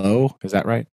say Lowe. Is that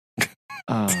right?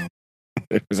 For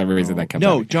some reason that comes.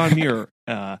 No, John Muir.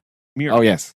 Muir. Oh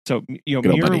yes. So you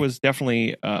know, Muir was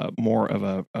definitely more of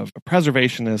a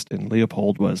preservationist, and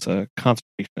Leopold was a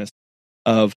conservationist.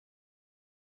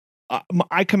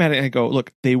 I come at it and I go,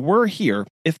 look, they were here.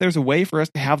 If there's a way for us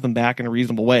to have them back in a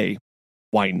reasonable way,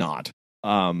 why not?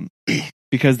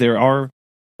 Because there are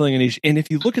filling a niche. And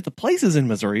if you look at the places in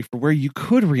Missouri for where you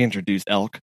could reintroduce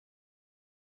elk,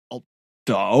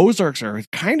 the Ozarks are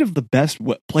kind of the best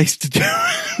place to do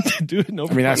it. I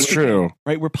mean, that's true,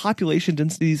 right? Where population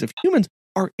densities of humans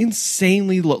are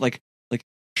insanely low, like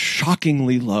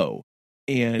shockingly low,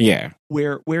 and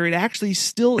where it actually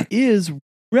still is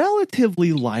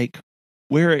relatively like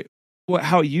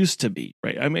how it used to be,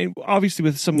 right? I mean, obviously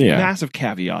with some massive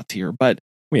caveats here, but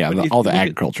all the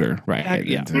agriculture, right?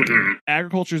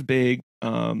 Agriculture is big.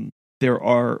 There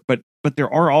are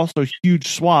also huge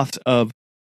swaths of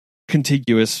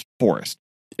contiguous forest.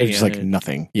 It's just like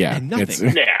nothing. Yeah. And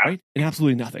nothing. Right? And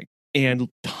absolutely nothing. And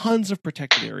tons of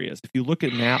protected areas. If you look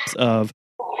at maps of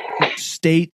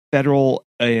state, federal,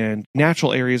 and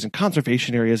natural areas and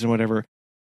conservation areas and whatever,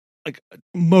 like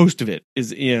most of it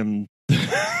is in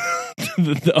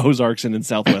the Ozarks and in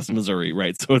Southwest Missouri,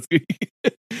 right? So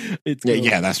it's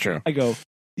that's true. I go,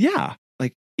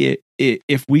 like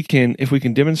if we can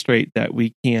demonstrate that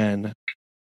we can,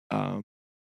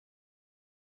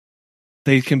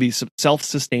 they can be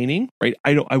self-sustaining, right?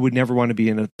 I would never want to be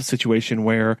in a situation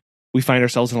where we find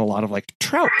ourselves in a lot of like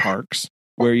trout parks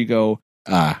where you go,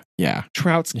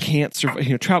 trout can't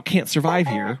survive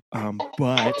here,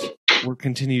 but we're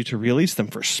continue to release them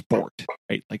for sport,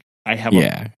 right? Like I have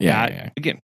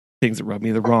again, things that rub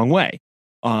me the wrong way.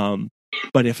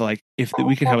 But if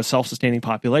we can have a self-sustaining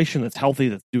population that's healthy,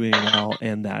 that's doing well,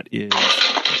 and that is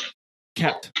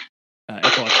kept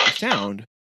ecologically sound,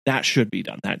 that should be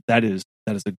done. That is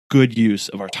a good use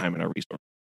of our time and our resources.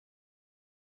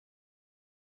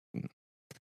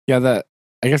 Yeah,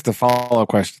 I guess the follow-up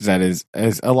question to that is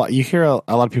a lot. You hear a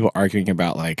lot of people arguing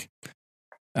about like,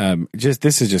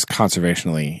 this is just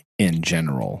conservationally in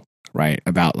general, right?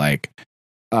 About like,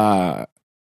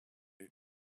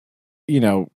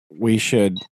 we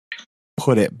should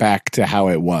put it back to how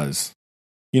it was.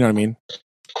 You know what I mean?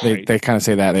 They kind of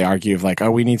say that. They argue of like,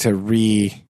 we need to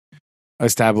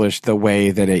re-establish the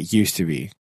way that it used to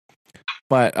be.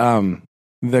 But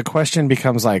the question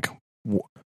becomes like,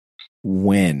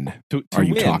 when are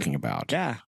you talking about?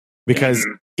 Yeah. Because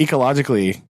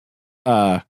ecologically,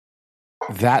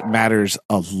 that matters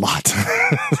a lot.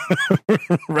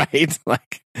 Right?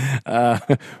 Like,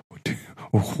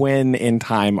 when in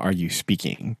time are you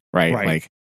speaking? Right? Like,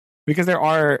 because there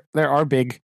are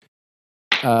big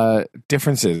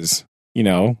differences,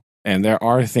 and there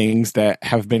are things that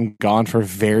have been gone for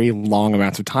very long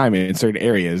amounts of time in certain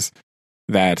areas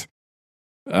that,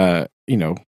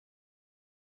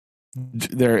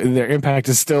 their impact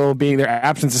is still their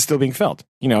absence is still being felt,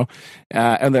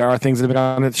 and there are things that have been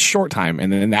on a short time,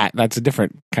 and then that's a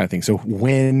different kind of thing. So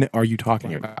when are you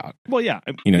talking about? Well,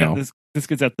 this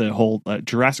gets at the whole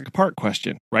Jurassic Park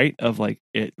question, right? Of like,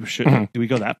 do we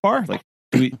go that far? Like,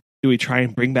 do we try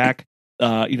and bring back,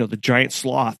 the giant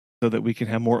sloth so that we can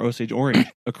have more Osage orange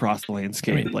across the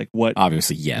landscape? I mean, like what?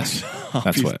 Obviously, yes.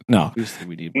 That's what. No, obviously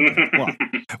we need more.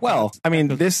 Well, I mean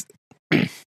this.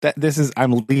 This is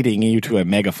I'm leading you to a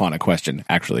megafauna question,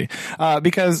 actually,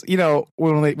 because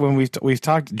when we've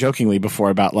talked jokingly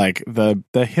before about like the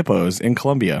hippos in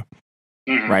Colombia,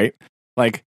 right?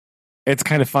 Like, it's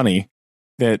kind of funny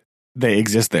that they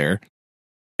exist there,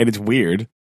 and it's weird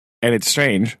and it's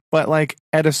strange, but like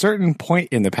at a certain point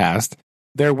in the past,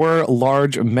 there were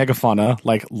large megafauna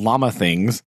like llama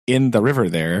things in the river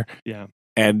there,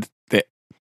 and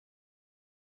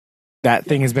that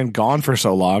thing has been gone for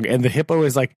so long, and the hippo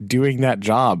is like doing that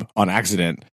job on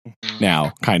accident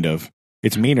now, kind of.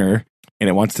 It's meaner, and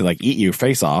it wants to like eat you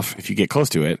face off if you get close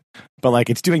to it, but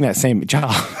like it's doing that same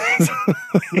job.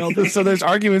 So there's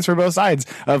arguments for both sides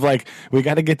of like, we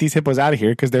got to get these hippos out of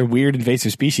here because they're weird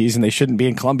invasive species and they shouldn't be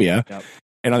in Colombia. Yep.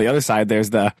 And on the other side,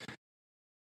 there's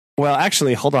well,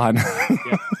 actually, hold on.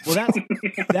 Well,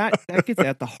 that gets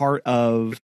at the heart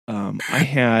of, I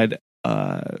had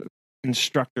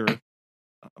instructor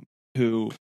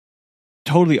who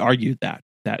totally argued that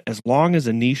as long as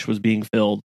a niche was being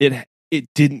filled, it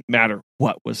didn't matter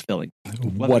what was filling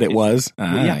what it was.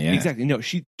 Exactly. No,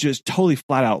 she just totally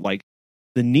flat out like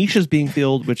the niche is being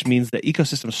filled, which means the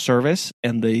ecosystem service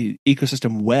and the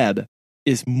ecosystem web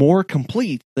is more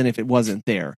complete than if it wasn't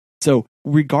there. So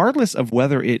regardless of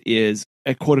whether it is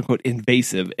a quote unquote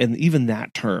invasive, and even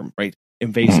that term, right?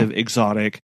 Invasive,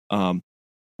 exotic,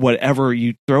 whatever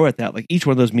you throw at that, like each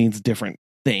one of those means different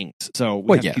things. So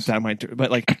we have to keep that in mind.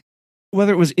 But like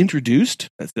whether it was introduced,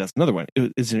 that's another one.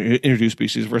 It's an introduced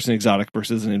species versus an exotic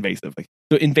versus an invasive. Like,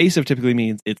 so invasive typically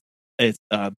means it's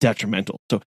detrimental.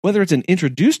 So whether it's an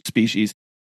introduced species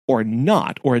or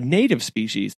not, or a native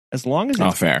species, as long as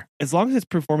it's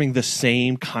performing the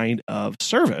same kind of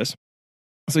service.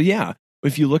 So yeah,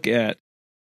 if you look at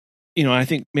I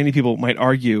think many people might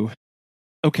argue,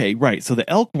 okay, right, so the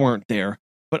elk weren't there,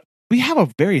 but we have a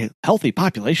very healthy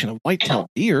population of white-tailed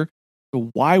deer, so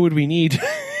why would we need,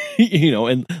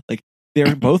 and like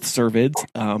they're both cervids,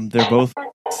 they're both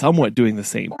somewhat doing the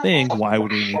same thing, why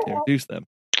would we need to introduce them?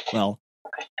 Well,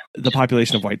 the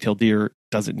population of white-tailed deer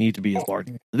doesn't need to be as large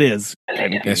as it is.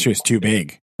 That's just too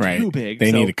big, right? Too big.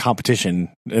 They need a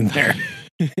competition in there.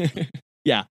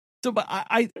 Yeah. So, but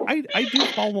I do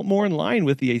fall more in line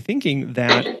with the thinking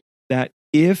that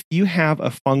if you have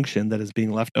a function that is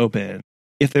being left open,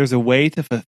 if there's a way to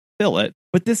fulfill it,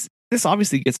 but this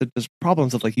obviously gets into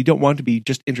problems of like you don't want to be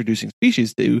just introducing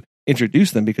species to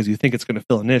introduce them because you think it's going to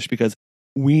fill a niche, because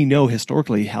we know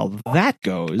historically how that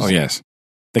goes. Oh yes,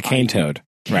 the cane toad,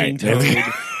 cane toad,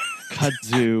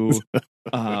 kudzu,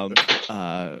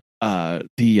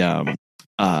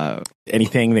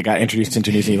 anything that got introduced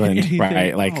into New Zealand, anything,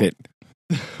 right? Like that.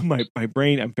 My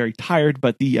brain, I'm very tired,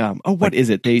 but the what is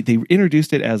it? They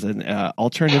introduced it as an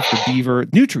alternative to beaver,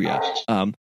 nutria.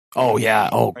 Oh yeah.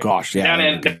 Oh gosh, yeah. Down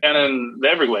in the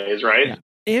Everglades, right? Yeah.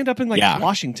 And up in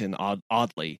Washington,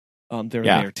 oddly, they're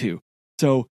there too.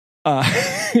 So,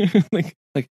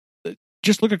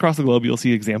 just look across the globe, you'll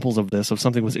see examples of this. Of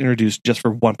something was introduced just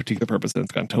for one particular purpose, and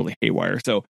it's gone totally haywire.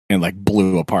 So and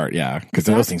blew apart, yeah, because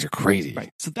those things are crazy. Right.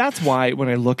 So that's why when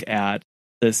I look at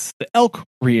the elk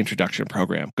reintroduction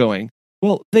program, going,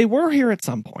 well, they were here at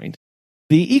some point.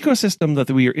 The ecosystem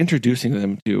that we are introducing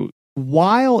them to,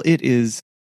 while it is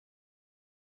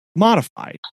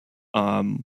modified,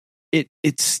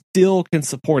 it still can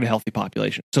support a healthy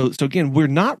population. So again, we're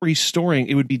not restoring.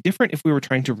 It would be different if we were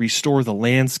trying to restore the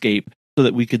landscape so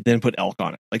that we could then put elk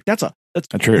on it. Like that's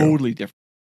totally different.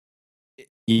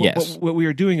 Yes. What we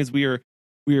are doing is we are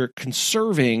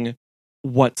conserving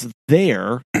what's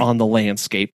there on the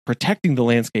landscape, protecting the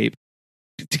landscape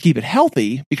to keep it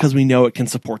healthy because we know it can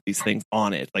support these things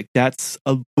on it. Like that's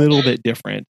a little bit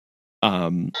different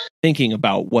thinking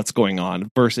about what's going on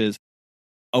versus,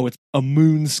 oh, it's a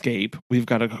moonscape. We've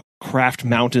got to craft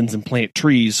mountains and plant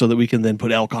trees so that we can then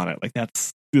put elk on it. Like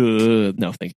that's good.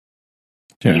 No, thank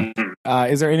you. Sure.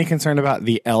 Is there any concern about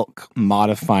the elk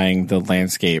modifying the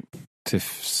landscape to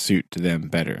suit them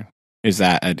better? Is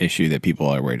that an issue that people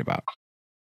are worried about?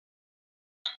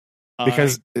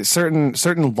 Because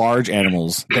certain large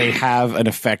animals, they have an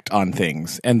effect on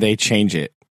things and they change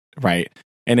it, right?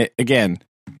 And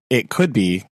it could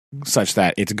be such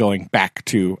that it's going back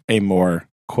to a more,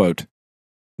 quote,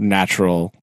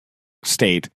 natural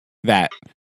state that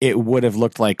it would have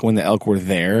looked like when the elk were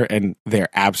there, and their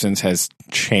absence has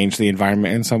changed the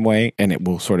environment in some way, and it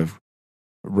will sort of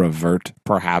revert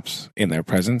perhaps in their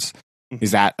presence.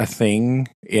 Is that a thing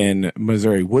in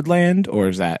Missouri woodland, or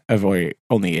is that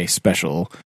only a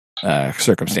special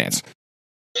circumstance?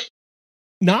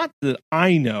 Not that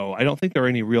I know. I don't think there are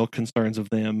any real concerns of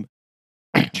them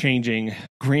changing.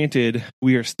 Granted,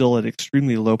 we are still at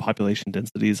extremely low population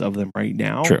densities of them right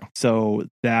now. True. So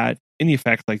that any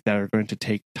effects like that are going to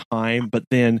take time. But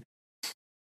then,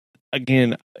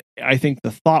 again, I think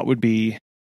the thought would be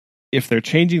if they're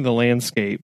changing the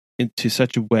landscape into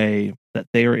such a way that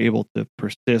they are able to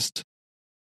persist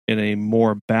in a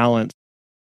more balanced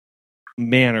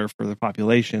manner for the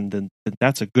population, then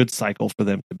that's a good cycle for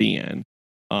them to be in.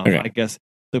 I guess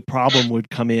the problem would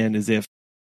come in is if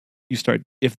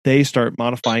they start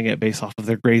modifying it based off of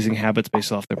their grazing habits,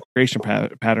 based off their migration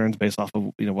patterns, based off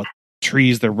of what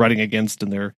trees they're running against,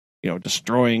 and they're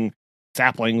destroying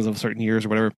saplings of certain years or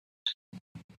whatever.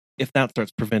 If that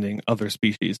starts preventing other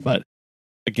species, but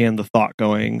again, the thought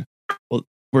going, well,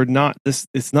 they're not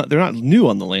new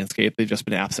on the landscape. They've just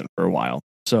been absent for a while.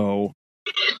 So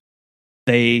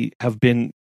they have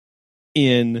been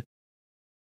in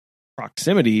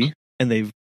proximity and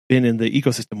they've been in the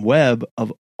ecosystem web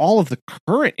of all of the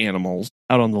current animals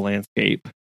out on the landscape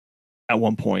at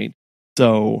one point.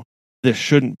 So this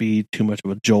shouldn't be too much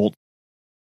of a jolt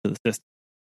to the system.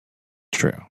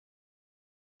 True.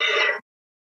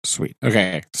 Sweet.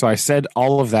 Okay. So I said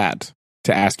all of that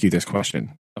to ask you this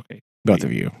question. Okay. Both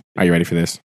of you. Are you ready for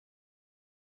this?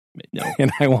 No.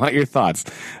 And I want your thoughts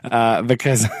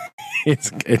because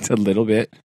it's a little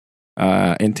bit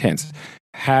intense.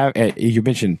 You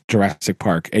mentioned Jurassic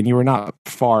Park, and you were not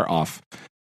far off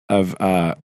of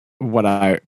what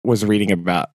I was reading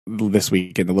about this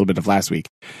week and a little bit of last week.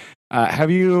 Have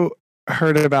you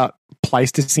heard about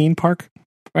Pleistocene Park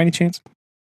by any chance?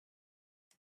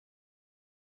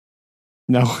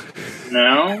 No.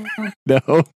 No.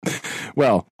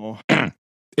 Well,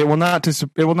 it will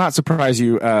not surprise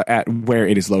you at where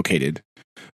it is located.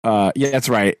 Yeah, that's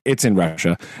right. It's in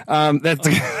Russia. That's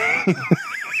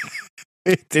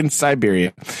It's in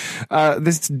Siberia.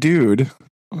 This dude,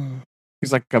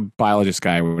 he's like a biologist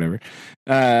guy or whatever.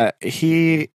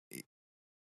 He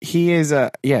is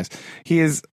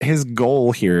his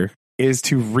goal here is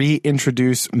to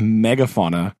reintroduce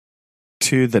megafauna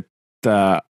to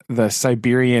the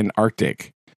Siberian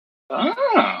Arctic.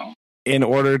 Oh. In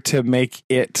order to make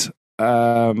it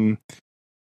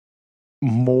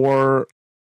more,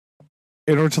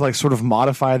 in order to like sort of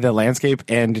modify the landscape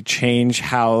and change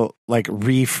how like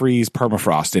refreeze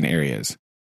permafrost in areas.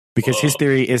 Because his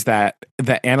theory is that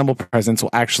the animal presence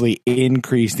will actually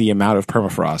increase the amount of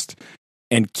permafrost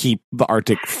and keep the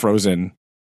Arctic frozen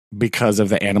because of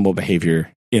the animal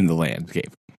behavior in the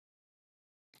landscape.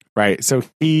 Right. So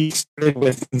he started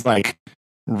with things like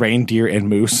reindeer and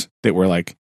moose that were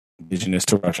like indigenous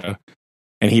to Russia.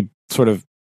 And he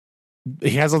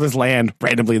has all this land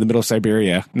randomly in the middle of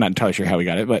Siberia. I'm not entirely sure how he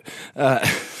got it, but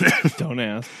don't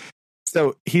ask.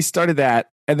 So he started that,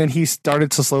 and then he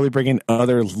started to slowly bring in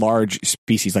other large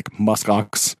species like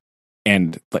muskox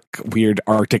and like weird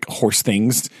Arctic horse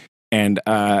things. And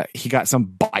he got some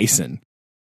bison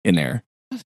in there.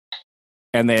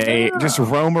 And they just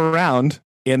roam around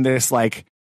in this like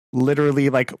literally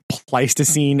like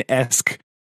Pleistocene-esque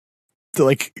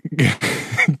like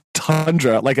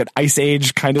tundra, like an ice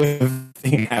age kind of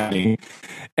thing happening.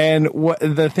 And what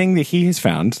the thing that he has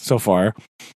found so far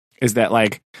is that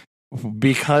like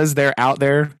because they're out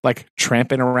there like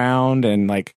tramping around and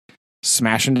like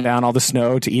smashing down all the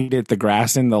snow to eat it, the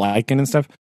grass and the lichen and stuff,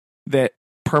 that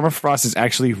permafrost is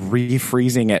actually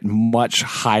refreezing at much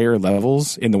higher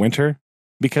levels in the winter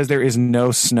because there is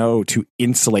no snow to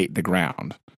insulate the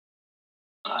ground.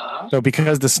 So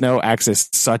because the snow acts as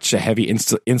such a heavy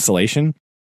insulation,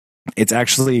 it's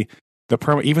actually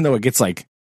even though it gets like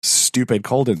stupid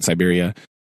cold in Siberia,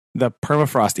 the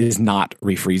permafrost is not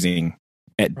refreezing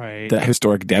at the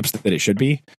historic depths that it should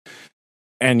be.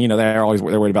 And, you know, they're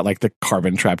worried about like the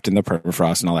carbon trapped in the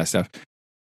permafrost and all that stuff.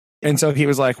 And so he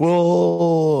was like,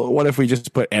 well, what if we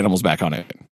just put animals back on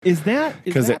it?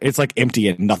 Because it's like empty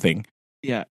and nothing.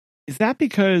 Yeah. Is that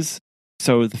because,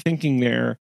 so the thinking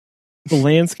there, the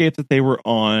landscape that they were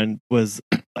on was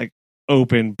like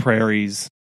open prairies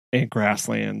and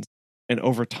grasslands. And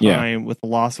over time, with the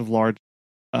loss of large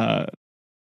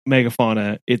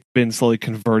megafauna, it's been slowly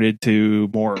converted to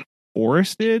more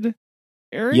forested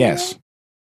areas?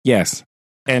 Yes.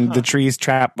 And the trees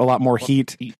trap a lot more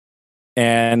heat.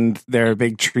 And there are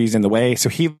big trees in the way. So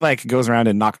he like goes around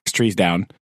and knocks trees down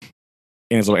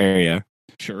in his little area.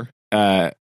 Sure.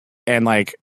 And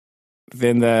like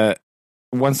then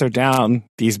once they're down,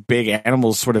 these big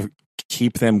animals sort of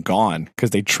keep them gone because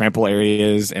they trample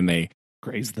areas and they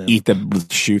graze them, eat the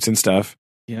shoots and stuff.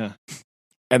 Yeah.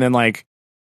 And then like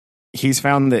he's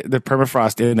found that the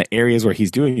permafrost in the areas where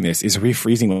he's doing this is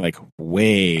refreezing like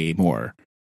way more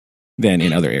than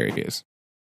in other areas.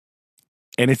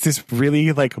 And it's this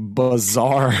really like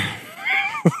bizarre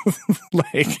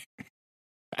like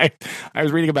I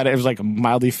was reading about it. I was like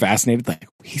mildly fascinated. Like,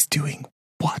 he's doing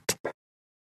what?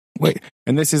 Wait,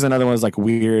 and this is another one of those like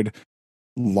weird,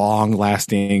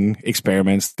 long-lasting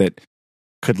experiments that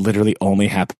could literally only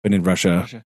happen in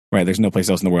Russia. Right? There's no place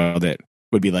else in the world that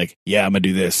would be like, yeah, I'm gonna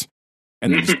do this,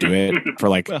 and then just do it for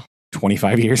like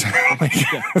 25 years. Like,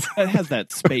 it has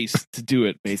that space to do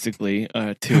it, basically.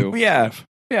 Too. Yeah.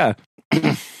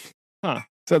 Huh.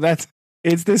 So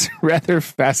it's this rather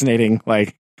fascinating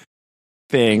like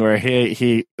thing where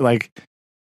he like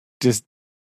just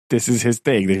this is his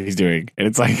thing that he's doing, and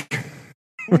it's like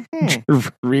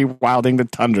rewilding the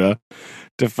tundra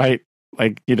to fight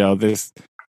like, you know, this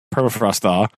permafrost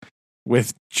thaw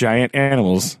with giant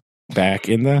animals back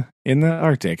in the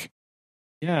Arctic.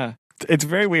 Yeah, it's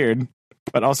very weird,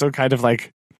 but also kind of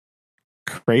like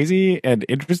crazy and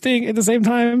interesting at the same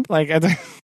time. Like,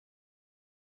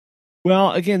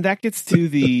 well, again, that gets to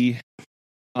the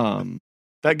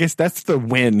I guess that's the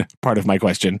when part of my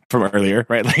question from earlier,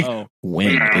 right? Like,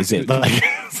 when is it? Like,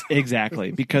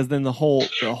 exactly, because then the whole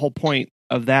point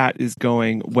of that is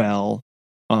going, well,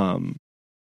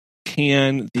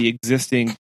 can the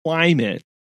existing climate,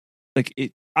 like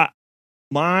it,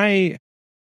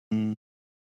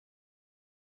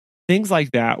 things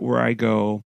like that, where I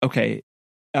go, okay,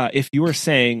 if you were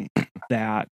saying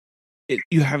that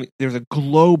there's a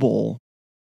global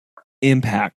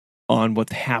impact on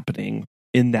what's happening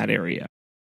in that area,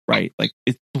 right? Like,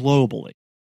 it's globally.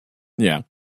 Yeah.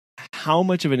 How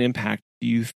much of an impact do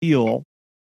you feel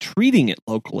treating it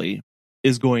locally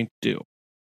is going to do?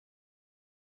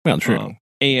 Well, true.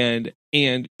 And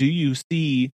do you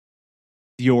see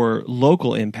your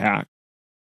local impact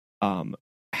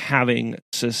having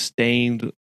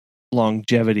sustained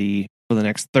longevity for the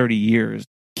next 30 years,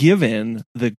 given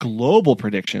the global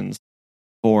predictions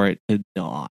for it to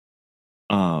not.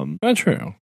 Not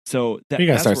true. So you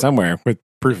got to start somewhere with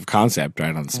proof of concept,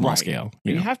 right, on the small scale.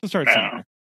 You have to start somewhere.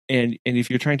 And if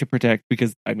you're trying to protect,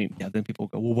 because then people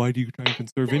go, well, why do you try to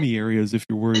conserve any areas if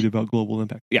you're worried about global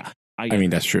impact? Yeah, I mean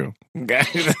that's true. but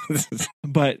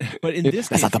in this that's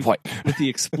case, not the point. with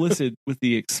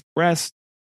the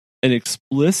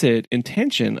explicit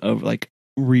intention of like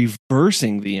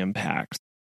reversing the impacts.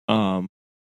 I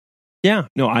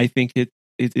think it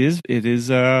is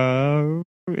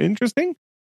interesting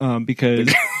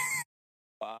because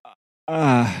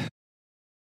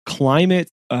climate.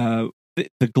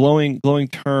 The glowing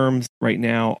terms right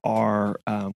now are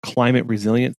climate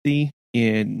resiliency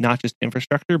in not just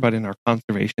infrastructure, but in our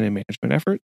conservation and management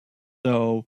efforts.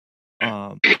 So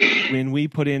when we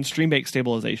put in stream-based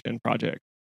stabilization project,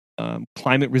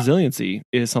 climate resiliency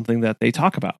is something that they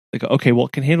talk about. They go, okay, well,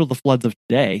 it can handle the floods of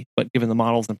today, but given the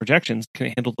models and projections, can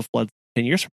it handle the floods 10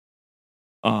 years from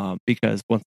now? Because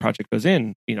once the project goes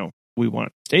in, we want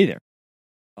it to stay there.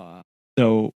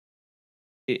 So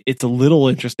it's a little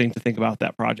interesting to think about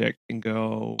that project and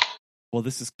go, well,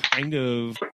 this is kind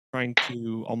of trying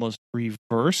to almost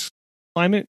reverse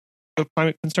climate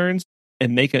concerns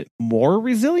and make it more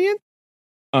resilient,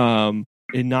 and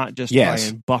not just try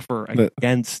and buffer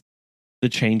against the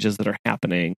changes that are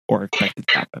happening or expected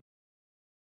to happen.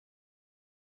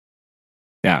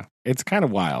 Yeah, it's kind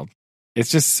of wild. It's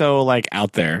just so like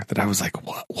out there that I was like,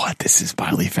 what? This is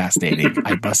wildly fascinating.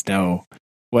 I must know.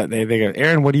 What they go,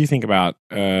 Aaron, what do you think about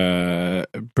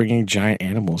bringing giant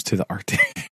animals to the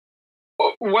Arctic?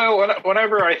 Well,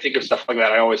 whenever I think of stuff like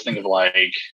that, I always think of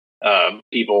like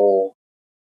people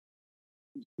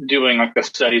doing like the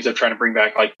studies of trying to bring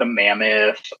back like the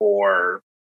mammoth or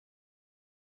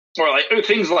like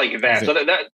things like that. So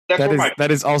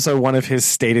that is also one of his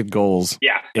stated goals.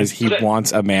 Yeah, is he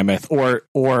wants a mammoth or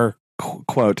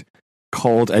quote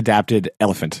cold adapted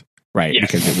elephant. Right, yes.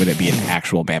 Because it wouldn't be an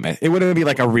actual mammoth. It wouldn't be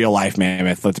like a real life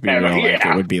mammoth. Let's be real. Like,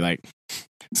 it would be like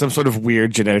some sort of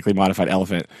weird genetically modified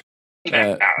elephant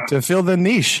to fill the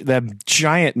niche, that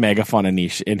giant megafauna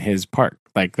niche in his park.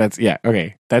 Like that's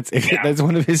that's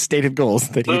one of his stated goals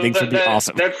that he thinks would be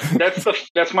awesome.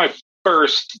 That's my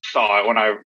first thought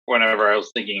whenever I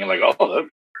was thinking like, oh, that's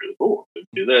really cool to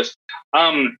do this.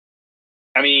 I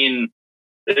mean.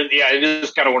 It is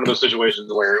kind of one of those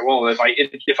situations where, well, if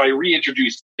I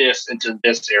reintroduce this into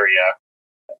this area,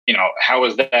 how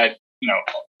is that,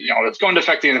 it's going to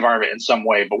affect the environment in some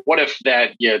way. But what if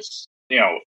that gets,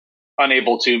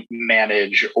 unable to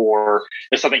manage, or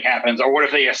if something happens, or what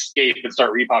if they escape and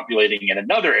start repopulating in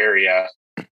another area,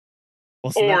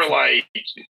 go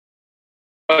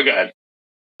ahead.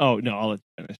 Oh no, I'll let you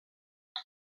finish.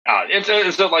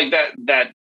 It's like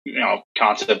that.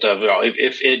 Concept of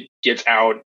if it gets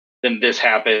out, then this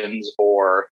happens,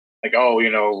 or like,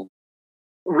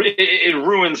 it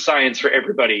ruins science for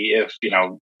everybody if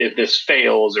this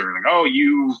fails, or like,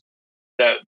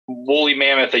 that woolly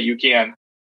mammoth that you can't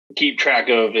keep track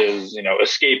of is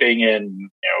escaping and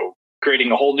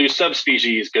creating a whole new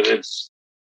subspecies because it's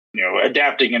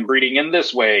adapting and breeding in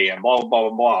this way and blah blah blah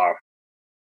blah.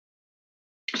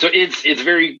 So it's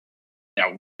very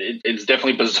it's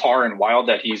definitely bizarre and wild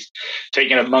that he's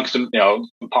taken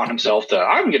upon himself to,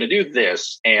 I'm going to do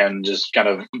this and just kind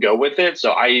of go with it.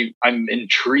 So I'm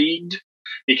intrigued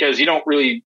because you don't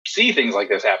really see things like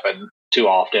this happen too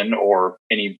often or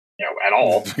any, at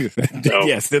all. So,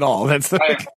 yes, at all. That's So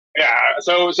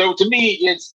to me,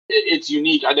 it's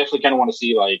unique. I definitely kind of want to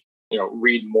see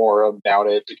read more about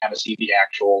it to kind of see the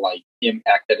actual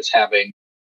impact that it's having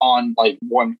on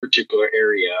one particular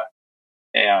area.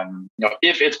 And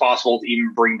if it's possible to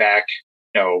even bring back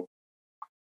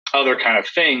other kind of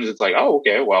things, it's like, oh,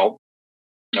 okay, well,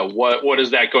 what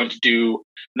is that going to do,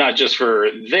 not just for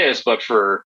this, but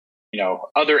for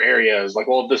other areas? Like,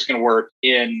 well, if this can work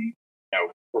in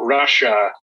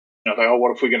Russia,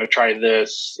 what if we're going to try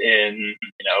this in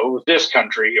this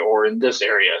country or in this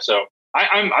area? So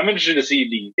I'm interested to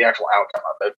see the actual outcome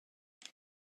of it.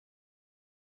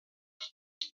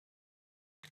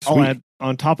 I'll add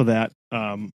on top of that,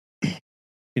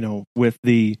 with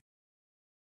the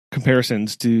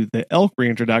comparisons to the elk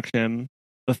reintroduction,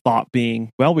 the thought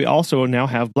being, well, we also now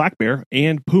have black bear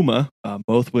and puma,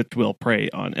 both which will prey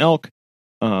on elk.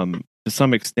 To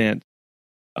some extent,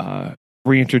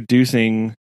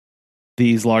 reintroducing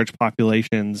these large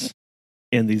populations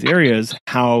in these areas,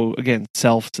 how, again,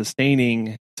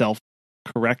 self-sustaining,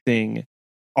 self-correcting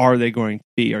are they going to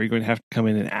be? Are you going to have to come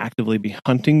in and actively be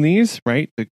hunting these, right,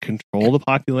 to control the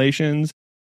populations?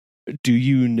 Do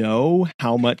you know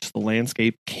how much the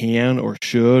landscape can or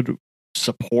should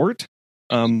support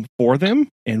for them,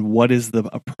 and what is the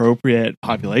appropriate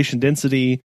population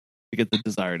density to get the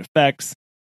desired effects.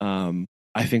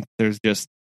 I think there's just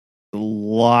a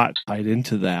lot tied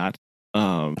into that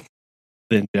than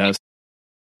just,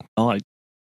 I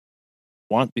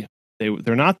want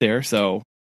they're not there, so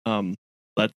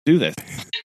let's do this.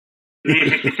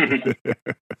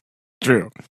 True.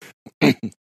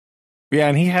 Yeah,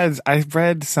 and I've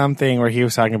read something where he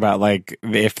was talking about like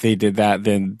if they did that,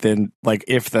 then like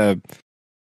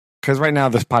because right now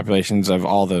the populations of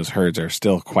all those herds are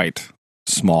still quite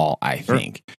small, I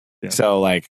think. Yeah. So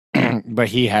like, but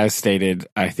he has stated,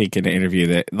 I think in an interview,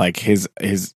 that like his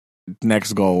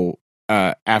next goal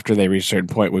after they reach a certain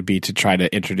point would be to try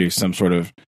to introduce some sort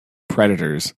of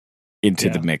predators into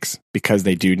the mix, because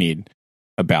they do need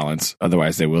a balance.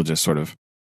 Otherwise they will just sort of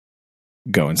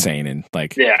go insane and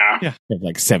like have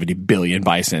like 70 billion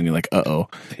bison, and you're like,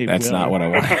 that's not what I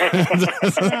want.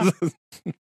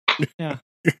 Yeah.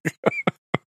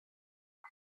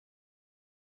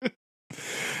 I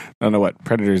don't know what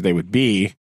predators they would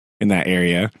be in that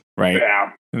area, right?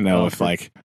 Yeah. I don't know if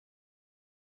like,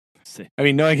 I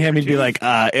mean, knowing him, he'd be like,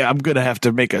 I'm gonna have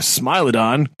to make a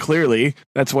Smilodon. Clearly,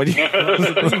 that's what you.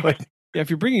 Yeah, if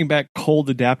you're bringing back cold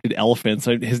adapted elephants,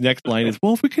 his next line is,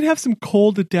 well, if we could have some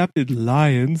cold adapted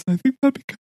lions, I think that'd be.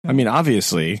 I mean,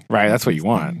 obviously, right? That's what you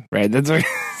want, right? That's what.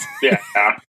 Yeah.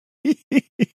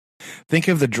 Think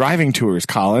of the driving tours,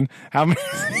 Colin. How many?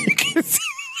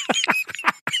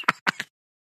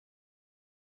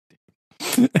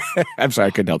 I'm sorry,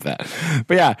 I couldn't help that.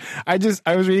 But yeah, I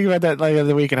was reading about that like the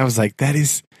other week, and I was like, that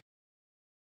is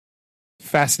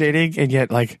fascinating, and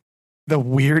yet like the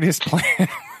weirdest plan.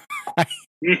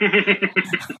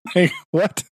 Like,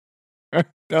 what?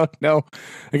 No.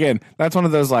 Again, that's one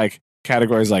of those like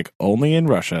categories like only in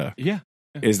Russia. Yeah.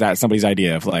 Is that somebody's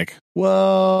idea of like,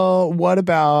 well, what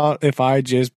about if I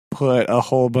just put a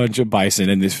whole bunch of bison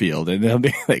in this field? And they'll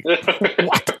be like,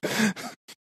 what?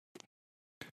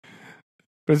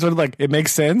 But it's sort of like, it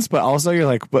makes sense, but also you're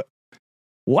like, but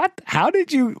what? How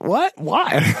did you, what?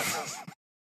 Why?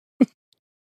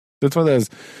 That's one of those,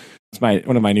 it's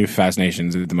one of my new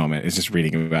fascinations at the moment is just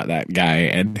reading about that guy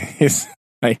and his,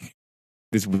 like,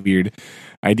 this weird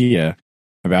idea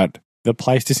about the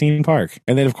Pleistocene Park.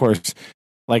 And then, of course,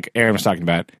 like Aaron was talking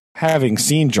about, having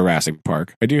seen Jurassic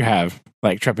Park, I do have,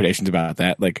 like, trepidations about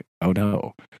that. Like, oh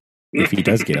no, if he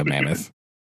does get a mammoth,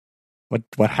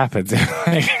 what happens?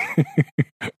 Like,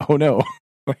 oh no.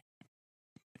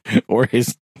 Or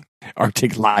his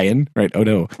Arctic lion, right? Oh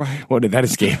no. Right. What did that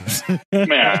escape?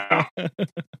 Yeah.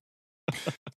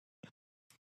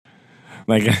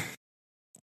 Like,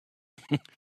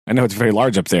 I know it's very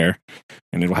large up there,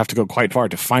 and it'll have to go quite far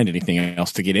to find anything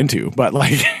else to get into, but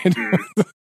like,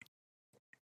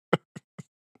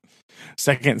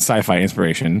 second sci-fi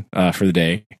inspiration for the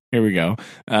day. Here we go.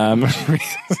 Yeah,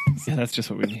 that's just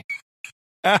what we need.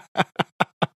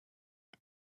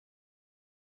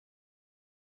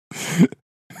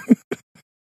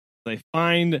 They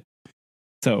find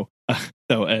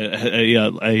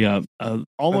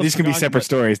almost. These can be separate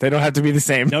stories. They don't have to be the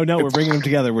same. No, we're bringing them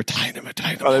together. We're tying them.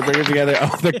 Oh, they bring them together.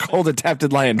 Oh, the cold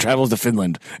adapted lion travels to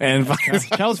Finland and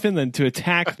travels Finland to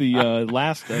attack the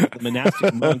last the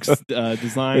monastic monks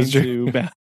designed to.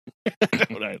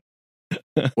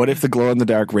 What if the glow in the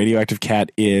dark radioactive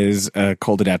cat is a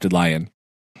cold adapted lion?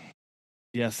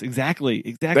 Yes,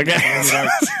 exactly.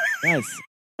 Yes.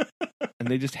 And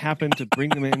they just happen to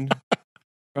bring them in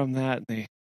from that. And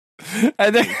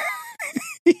then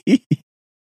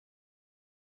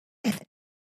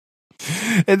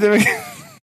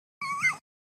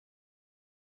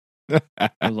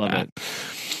I love it.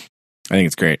 I think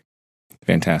it's great.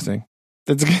 Fantastic.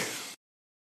 That's good.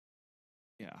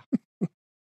 Yeah.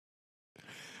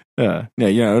 No,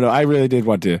 I really did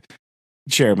want to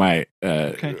share my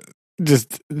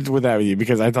just with that with you,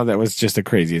 because I thought that was just the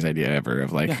craziest idea ever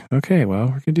of like, okay, well,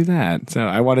 we're gonna do that. So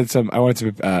I wanted somebody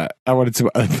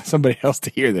else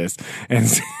to hear this and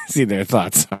see their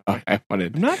thoughts. So I'm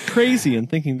not crazy in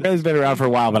thinking that has been around for a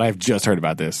while, but I've just heard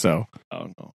about this. So oh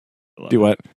no, do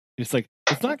what? It's like,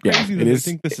 it's not crazy that I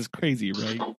think this is crazy,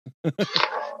 right?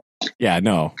 Yeah,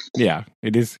 no, yeah,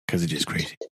 it is, because it is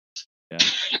crazy. Yeah,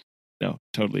 no,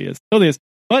 totally is.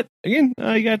 But again,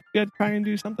 you got to try and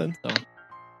do something. So.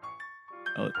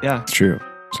 Oh, yeah. It's true.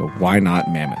 So why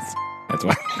not mammoths? That's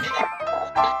why.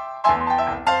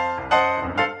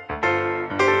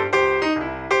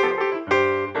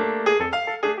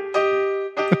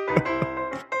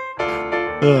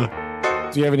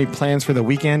 Do you have any plans for the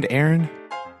weekend, Aaron?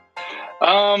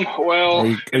 Well, are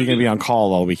you going to be on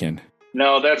call all weekend?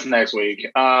 No, that's next week.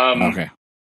 Okay.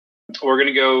 we're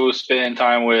gonna go spend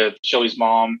time with Shelly's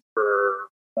mom for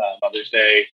Mother's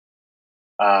Day.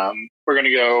 We're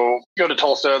gonna go to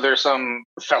Tulsa. There's some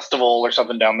festival or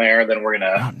something down there. Then we're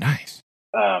gonna nice.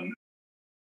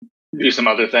 Do some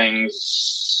other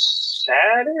things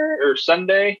Saturday or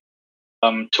Sunday.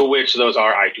 To which those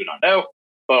are, I do not know.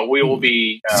 But we will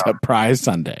be surprise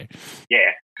Sunday.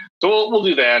 Yeah, so we'll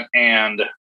do that, and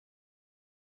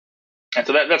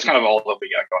so that's kind of all that we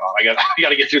got going on. I got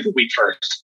to get through the week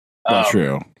first. That's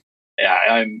true.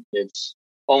 Yeah, it's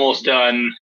almost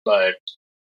done, but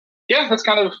yeah, that's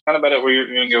kind of about it. We're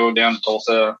going to go down to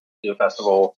Tulsa, do a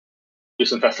festival, do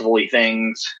some festival-y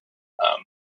things,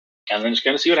 and then just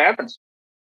kind of see what happens.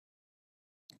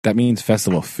 That means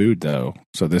festival food, though,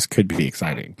 so this could be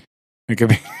exciting. It could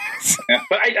be. Yeah,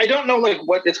 but I don't know like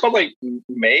what it's called, like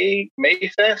May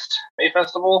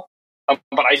Festival,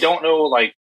 but I don't know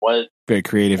like what very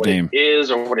creative name it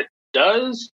is or what it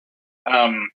does.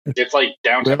 It's like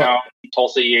downtown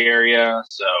Tulsa area,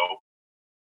 so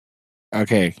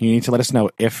okay, you need to let us know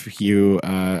if you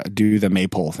do the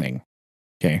maypole thing.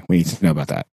 Okay, we need to know about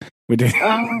that. We do.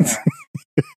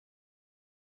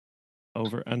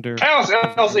 Over under.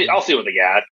 I'll see what they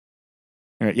got.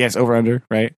 All right, yes, over under,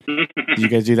 right? Did you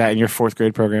guys do that in your 4th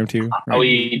grade program too? Right?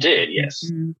 We did, yes.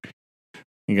 You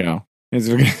go.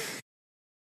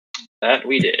 That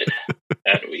we did.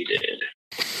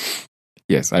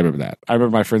 Yes, I remember that. I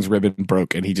remember my friend's ribbon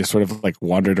broke, and he just sort of like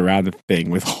wandered around the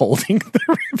thing with holding the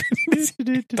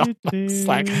ribbon.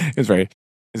 Slack. It's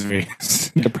very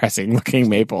depressing looking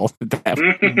maple.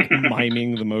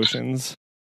 Miming the motions.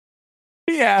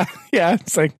 Yeah.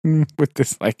 It's like with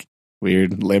this like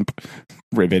weird limp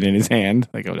ribbon in his hand.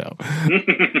 Like, oh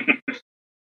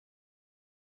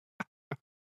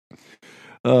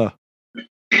no.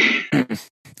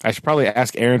 I should probably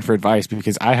ask Aaron for advice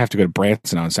because I have to go to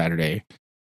Branson on Saturday.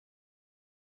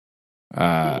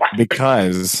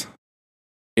 Because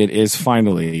it is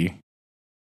finally,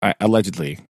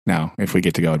 allegedly, now, if we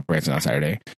get to go to Branson on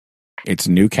Saturday, it's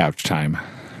new couch time.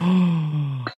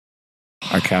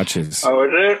 Our couches. Oh,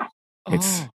 is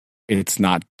it? It's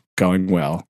not going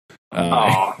well.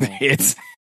 It's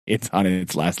on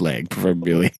its last leg,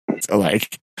 proverbially. So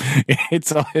like,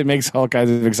 it makes all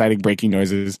kinds of exciting breaking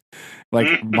noises.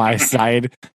 Like my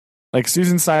side, like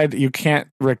Susan's side, you can't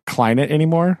recline it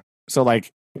anymore. So like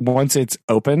once it's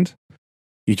opened,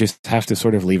 you just have to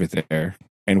sort of leave it there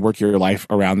and work your life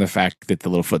around the fact that the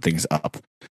little foot thing's up.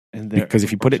 Because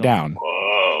if you put it down,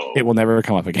 it will never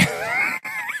come up again.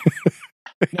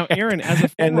 Now, Aaron, as a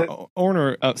former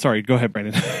owner, sorry, go ahead,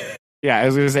 Brandon. Yeah, I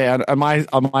was going to say on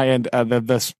my end,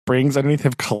 the springs underneath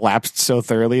have collapsed so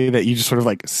thoroughly that you just sort of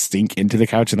like sink into the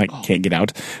couch and like can't get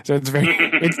out. So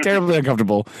it's terribly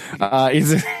uncomfortable.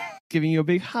 It's giving you a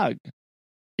big hug.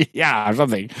 Yeah, or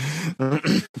something.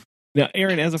 Now,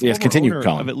 Aaron, as a former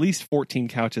owner of at least 14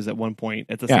 couches at one point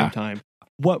at the same time,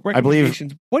 what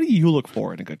recommendations? What do you look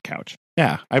for in a good couch?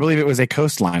 Yeah, I believe it was a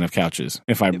coastline of couches,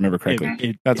 if I remember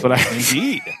correctly. That's what I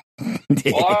indeed.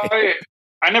 Well,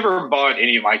 I never bought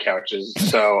any of my couches,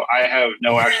 so I have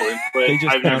no actual input.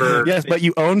 I've never. Yes, but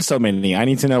you own so many. I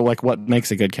need to know like what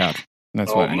makes a good couch.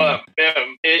 That's what I need.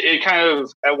 It kind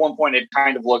of at one point it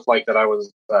kind of looked like that I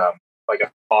was like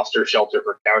a foster shelter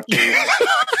for couches.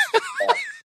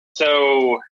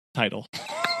 So title.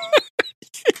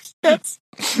 Yes.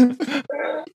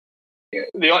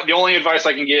 The only advice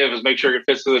I can give is make sure it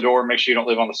fits through the door. Make sure you don't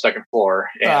live on the second floor.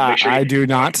 And make sure I do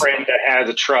not. A friend that has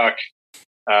a truck,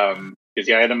 because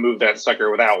I had to move that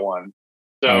sucker without one.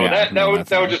 So that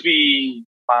would just be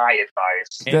my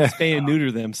advice. And spay and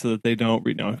neuter them so that they don't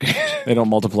they don't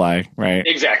multiply, right?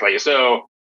 Exactly. So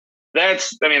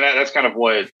that's kind of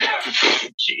what.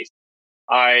 Jeez,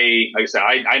 like I said,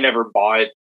 I never bought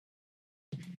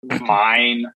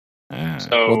mine.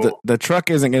 Well, the truck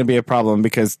isn't going to be a problem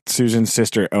because Susan's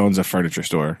sister owns a furniture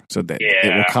store, so that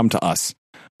it will come to us.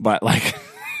 But like,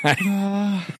 as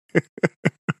long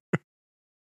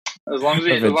as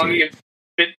it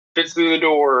fits through the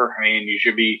door, I mean, you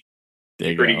should be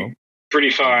pretty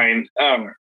fine.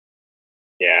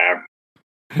 Yeah,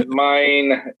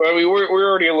 mine. Well, we're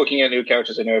already looking at new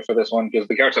couches anyway for this one because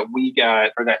the couch that we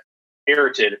got or that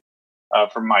inherited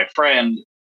from my friend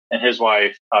and his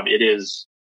wife, it is.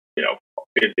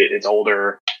 It's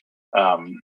older, now,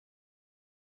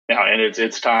 and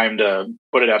it's time to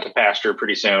put it out to pasture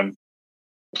pretty soon.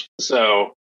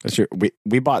 So that's true.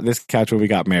 We bought this couch when we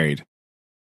got married.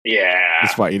 Yeah,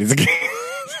 that's why it is. So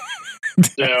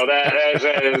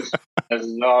that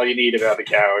is all you need about the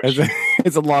couch.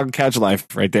 It's a long couch life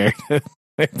right there.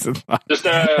 Just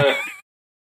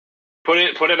put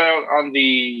it out on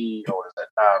the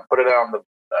put it out on the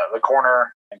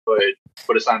corner and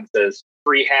put a sign that says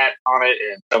 "free hat" on it,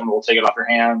 and someone will take it off your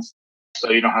hands,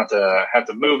 so you don't have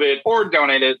to move it or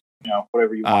donate it.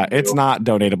 Whatever you want. It's not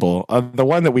donatable. The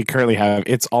one that we currently have,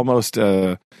 it's almost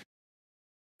our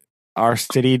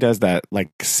city does that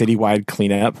like citywide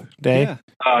cleanup day. Yeah.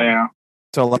 Oh yeah.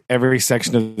 So like every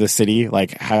section of the city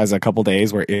like has a couple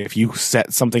days where if you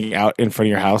set something out in front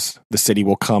of your house, the city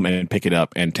will come and pick it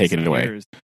up and take it away.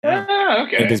 Yeah.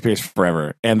 Okay. It disappears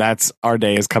forever, and that's our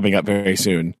day is coming up very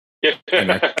soon.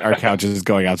 And our couch is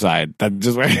going outside. That's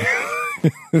just where.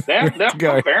 Fair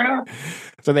enough.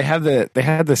 So they had the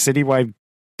citywide.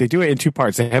 They do it in two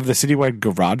parts. They have the citywide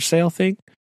garage sale thing,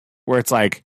 where it's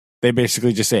like they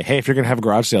basically just say, "Hey, if you're gonna have a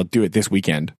garage sale, do it this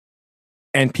weekend,"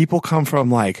 and people come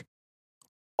from like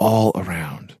all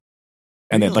around,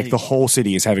 and then like the whole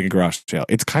city is having a garage sale.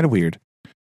 It's kind of weird.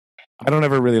 I don't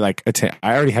ever really like attend.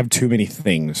 I already have too many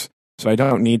things, so I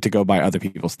don't need to go buy other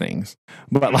people's things.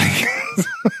 But like.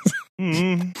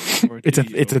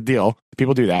 It's a deal.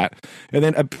 People do that, and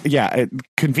then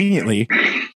conveniently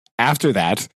after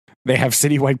that they have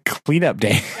citywide cleanup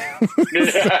day.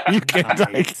 So you can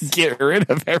like get rid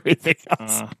of everything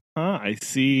else. I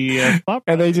see.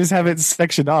 And they just have it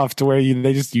sectioned off to where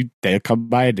they come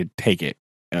by and take it.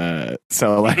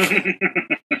 So like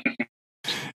it's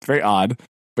very odd,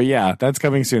 but yeah, that's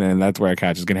coming soon, and that's where our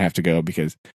couch is going to have to go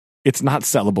because it's not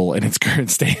sellable in its current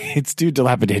state. It's too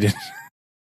dilapidated.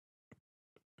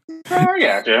 Oh,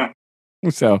 gotcha.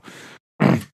 So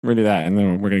we're gonna do that, and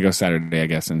then we're gonna go Saturday, I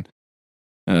guess, and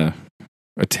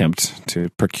attempt to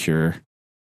procure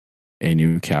a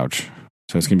new couch.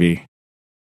 So it's gonna be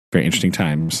very interesting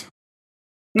times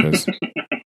because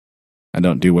I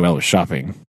don't do well with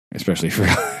shopping, especially for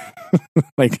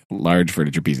like large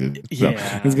furniture pieces. So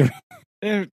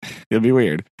it'll be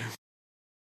weird.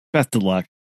 Best of luck.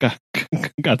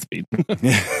 Godspeed. Oh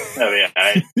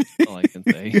yeah. All I can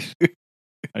say.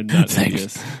 I'm not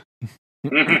serious.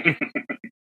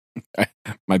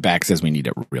 My back says we need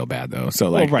it real bad though. So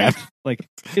like, right. Like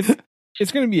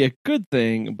it's going to be a good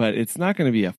thing, but it's not going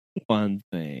to be a fun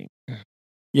thing.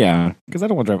 Yeah, because I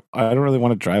don't really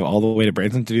want to drive all the way to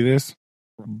Branson to do this.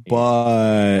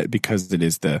 But because it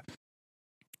is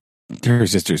her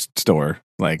sister's store,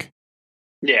 like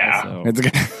yeah, also,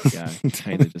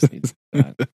 kind of just needs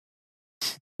that.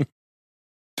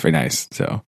 It's very nice.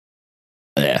 So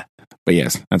yeah, but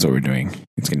yes, that's what we're doing.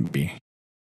 It's going to be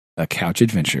a couch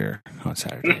adventure on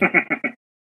Saturday,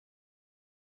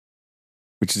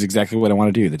 which is exactly what I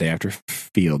want to do the day after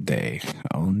field day.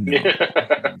 Oh no!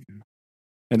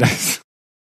 And that's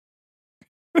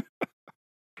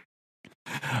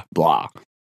blah.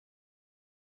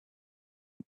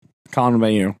 Colin, what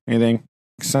about you? Anything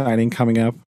exciting coming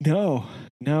up? No.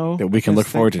 That we can look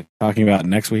forward to talking about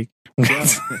next week? Yeah.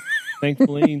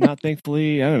 Thankfully, not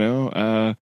thankfully. I don't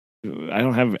know. I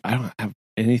don't have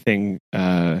anything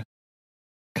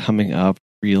coming up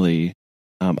really.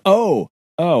 A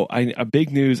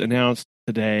big news announced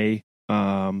today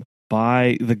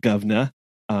by the governor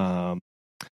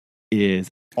is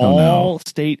all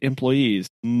state employees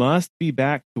must be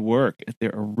back to work at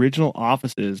their original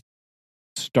offices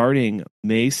starting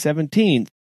May 17th.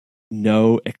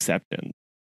 No exceptions.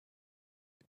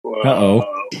 Uh-oh.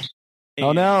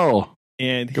 Oh no.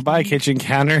 And goodbye, kitchen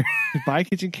counter. Goodbye,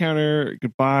 kitchen counter.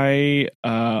 Goodbye,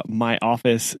 my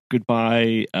office.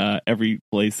 Goodbye, every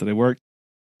place that I worked.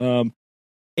 And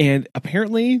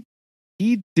apparently,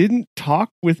 he didn't talk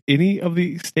with any of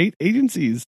the state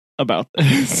agencies about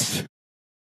this.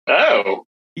 Oh.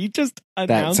 He just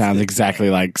announced that sounds exactly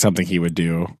like something he would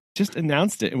do. Just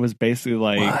announced it and was basically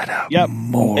like, "Yep,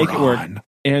 make it work."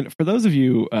 And for those of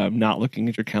you not looking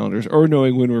at your calendars or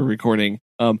knowing when we're recording,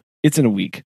 it's in a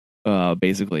week.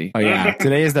 Basically. Oh yeah.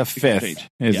 Today is the 5th.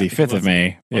 Is the 5th of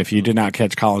May. If you did not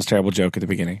catch Colin's terrible joke at the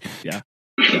beginning. Yeah.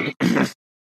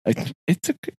 It's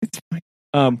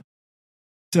fine.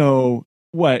 So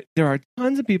what? There are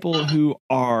tons of people who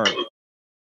are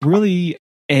really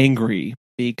angry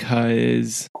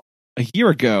because a year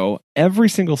ago, every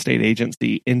single state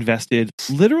agency invested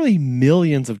literally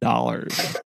millions of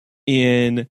dollars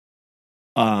in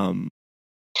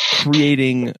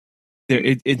creating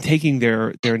in taking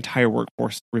their entire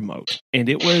workforce remote. And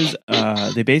it was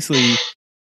they basically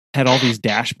had all these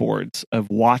dashboards of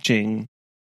watching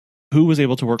who was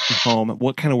able to work from home,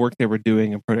 what kind of work they were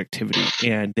doing, and productivity.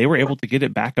 And they were able to get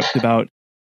it back up to about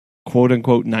quote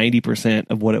unquote 90%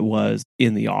 of what it was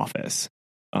in the office,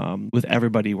 with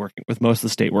everybody working, with most of the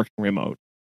state working remote.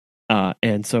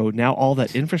 And so now all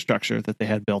that infrastructure that they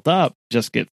had built up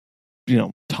just gets,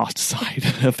 tossed aside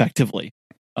effectively.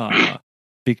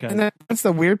 Because and that's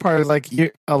the weird part is like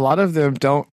a lot of them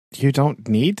don't you don't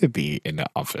need to be in the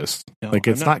office. No, like,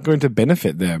 it's not going to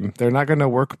benefit them. They're not going to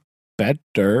work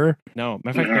better. No,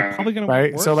 matter of fact, they're probably going to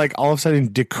right. work So, like, all of a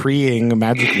sudden, decreeing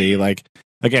magically, like,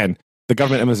 again, the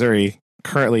government of Missouri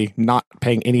currently not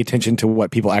paying any attention to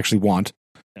what people actually want.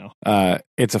 No.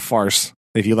 It's a farce.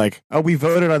 If you like, oh, we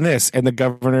voted on this, and the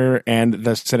governor and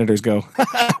the senators go,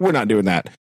 we're not doing that.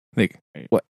 Like,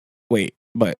 what? Wait,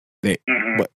 but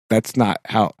what? That's not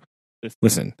how.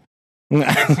 Listen.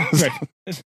 Right.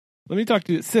 Let me talk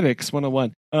to you. Civics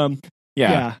 101.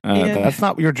 Yeah. That's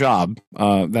not your job.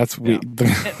 That's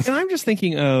and I'm just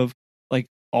thinking of like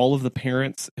all of the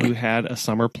parents who had a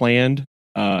summer planned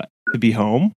to be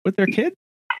home with their kid,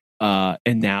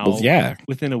 and now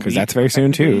within a week, because that's very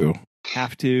soon too,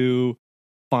 have to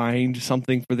find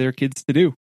something for their kids to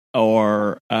do,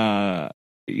 or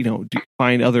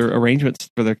find other arrangements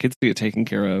for their kids to get taken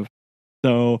care of.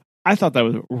 So I thought that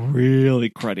was really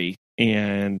cruddy,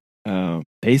 and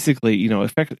basically,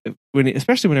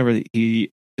 especially whenever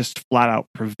he just flat out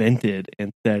prevented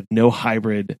and said no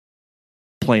hybrid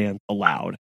plan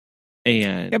allowed.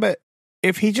 And yeah, but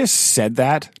if he just said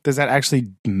that, does that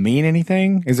actually mean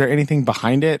anything? Is there anything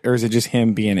behind it, or is it just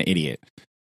him being an idiot?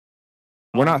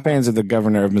 We're not fans of the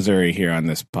governor of Missouri here on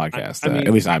this podcast. I mean,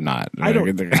 at least I'm not. I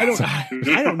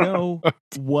don't know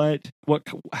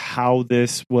how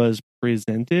this was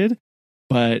presented,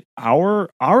 but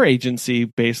our agency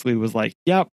basically was like,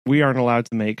 "Yep, we aren't allowed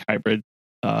to make hybrid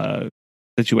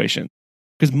situation."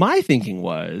 Because my thinking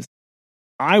was,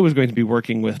 I was going to be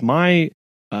working with my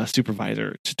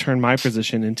supervisor to turn my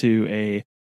position into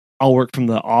I'll work from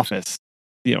the office,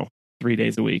 3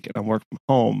 days a week, and I'll work from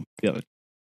home the other.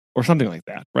 Or something like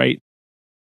that, right?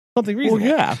 Something reasonable.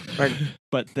 Well, yeah.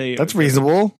 But that's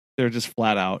reasonable. They're just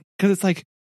flat out. Because it's like,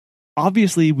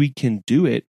 obviously we can do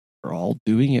it. We're all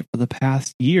doing it for the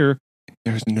past year.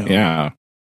 There's no. Yeah.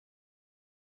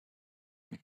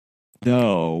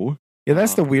 No. Yeah,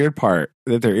 that's the weird part,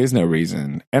 that there is no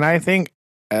reason. And I think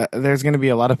there's going to be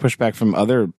a lot of pushback from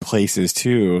other places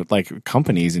too, like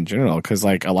companies in general, because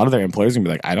like a lot of their employees are going to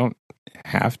be like, I don't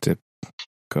have to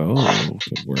go to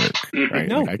work, right?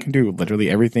 No. Like, I can do literally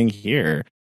everything here.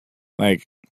 Like,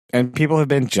 and people have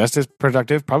been just as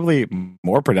productive, probably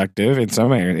more productive in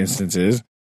some instances,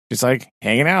 just like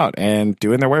hanging out and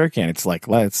doing their work. And it's like,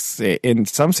 in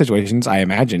some situations, I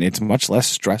imagine it's much less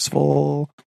stressful,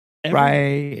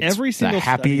 right? Every single a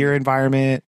happier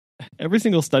environment. Every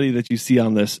single study that you see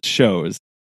on this shows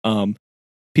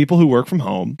people who work from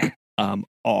home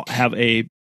have a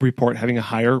report having a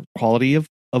higher quality of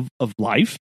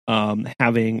life,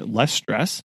 having less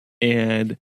stress,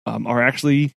 and are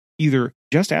actually either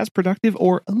just as productive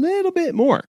or a little bit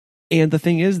more. And the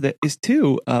thing is I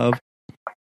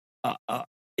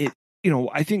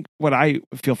think what I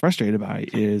feel frustrated by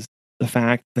is the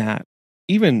fact that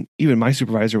even my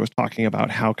supervisor was talking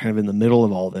about how kind of in the middle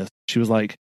of all this, she was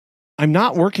like, I'm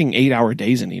not working 8-hour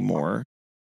days anymore,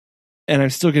 and I'm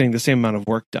still getting the same amount of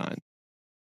work done.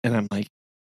 And I'm like,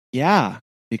 yeah,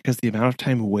 because the amount of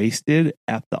time wasted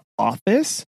at the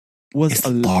office was a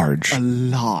lot,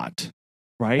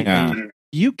 right? Yeah.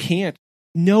 You can't,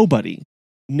 nobody,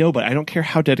 I don't care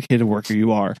how dedicated a worker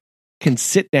you are, can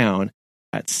sit down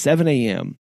at 7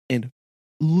 a.m. and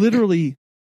literally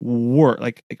work,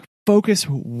 like focus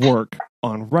work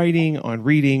on writing, on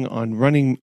reading, on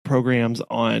running programs,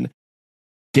 on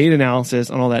data analysis,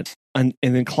 on all that, and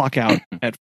then clock out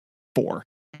at 4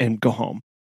 and go home.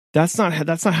 That's not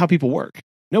how people work.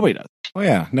 Nobody does. Oh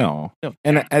yeah, no.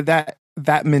 And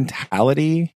that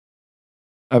mentality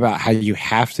about how you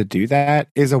have to do that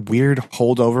is a weird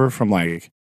holdover from like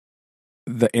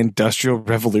the Industrial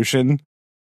Revolution,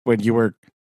 when you were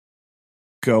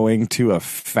going to a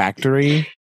factory,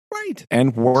 right,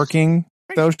 and working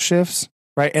those shifts,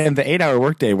 right? And the 8-hour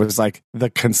workday was like the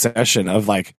concession of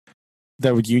like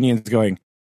the unions going,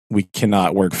 we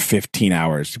cannot work 15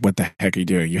 hours. What the heck are you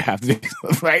doing? You have to,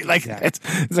 right? Like, it's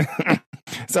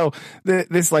so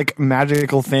this like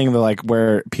magical thing that like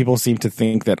where people seem to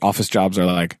think that office jobs are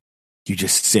like, you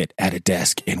just sit at a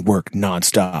desk and work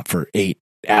nonstop for 8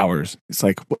 hours. It's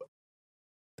like,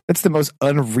 that's the most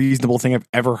unreasonable thing I've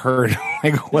ever heard.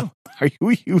 Like, what are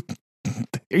you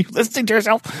listening to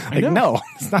yourself? Like, no,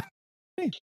 it's not.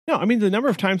 No, I mean, the number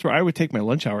of times where I would take my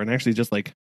lunch hour and actually just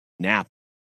like nap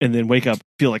and then wake up,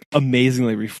 feel like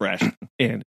amazingly refreshed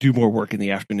and do more work in the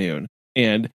afternoon,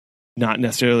 and not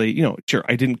necessarily, sure,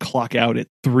 I didn't clock out at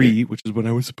 3, which is when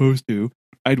I was supposed to.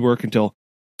 I'd work until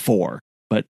 4,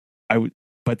 but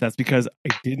that's because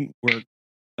I didn't work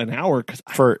an hour because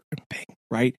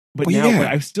right. But now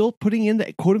I was still putting in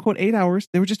the quote unquote 8 hours.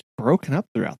 They were just broken up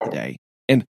throughout the day.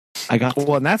 And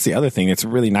Well, and that's the other thing that's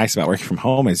really nice about working from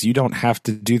home is you don't have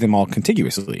to do them all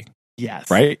contiguously.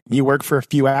 Yes. Right? You work for a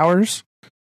few hours.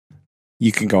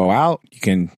 You can go out. You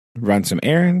can run some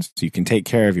errands. You can take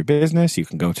care of your business. You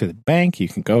can go to the bank. You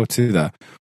can go to the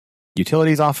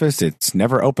utilities office. It's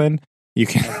never open. You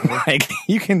can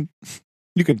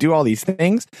you can do all these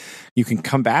things. You can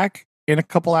come back in a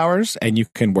couple hours and you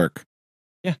can work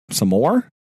some more.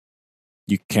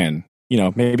 You can,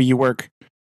 maybe you work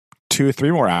 2 or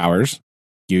 3 more hours.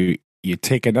 You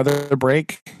take another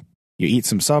break. You eat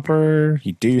some supper.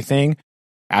 You do your thing.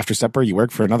 After supper, you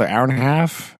work for another hour and a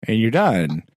half, and you're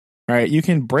done. All right, you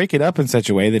can break it up in such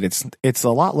a way that it's a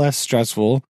lot less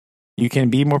stressful. You can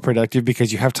be more productive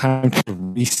because you have time to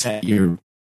reset your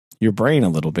brain a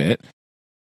little bit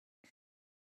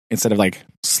instead of like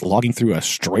slogging through a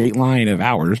straight line of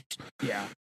hours. Yeah.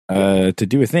 To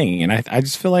do a thing, and I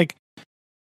just feel like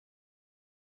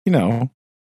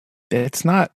it's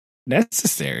not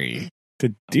necessary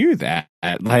to do that.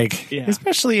 Like,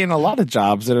 especially in a lot of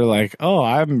jobs that are like, oh,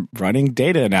 I'm running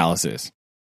data analysis.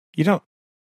 You don't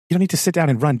need to sit down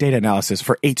and run data analysis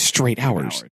for 8 straight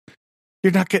hours.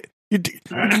 You're not good. It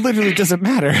literally doesn't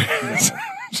matter.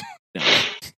 No.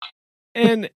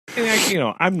 And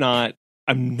I'm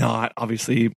not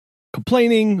obviously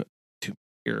complaining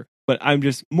here, but I'm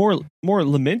just more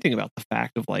lamenting about the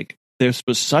fact of like, this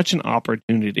was such an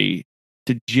opportunity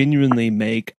to genuinely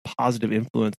make positive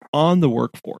influence on the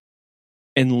workforce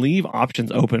and leave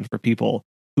options open for people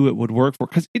who it would work for,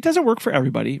 because it doesn't work for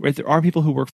everybody, right? There are people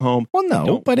who work from home. Well,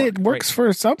 no, but it works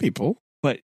for some people.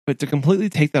 But to completely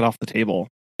take that off the table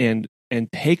and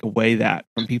take away that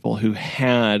from people who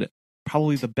had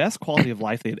probably the best quality of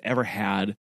life they had ever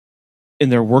had in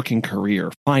their working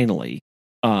career, finally,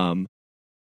 and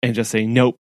just say,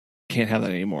 nope, can't have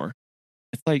that anymore.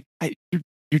 It's like,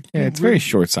 it's very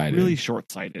short-sighted. Really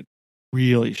short-sighted.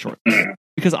 Really short-sighted.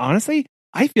 Because honestly,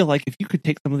 I feel like if you could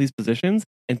take some of these positions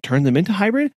and turn them into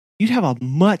hybrid, you'd have a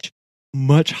much,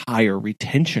 much higher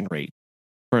retention rate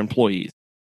for employees.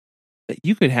 That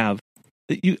you could have,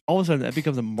 that you all of a sudden that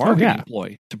becomes a marketing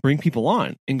ploy to bring people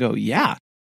on and go, yeah,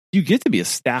 you get to be a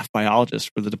staff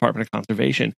biologist for the Department of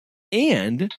Conservation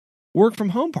and work from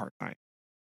home part-time.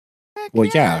 Well,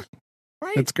 yeah.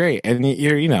 Right. That's great. And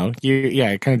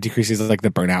it kind of decreases like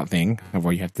the burnout thing of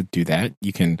where you have to do that.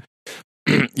 You can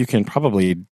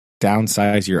probably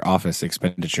downsize your office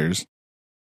expenditures,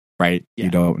 right? Yeah.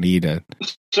 You don't need a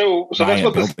so that's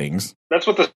what things. That's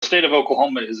what the state of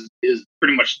Oklahoma is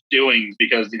pretty much doing,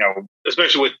 because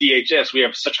especially with DHS, we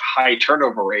have such a high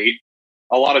turnover rate.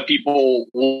 A lot of people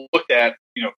looked at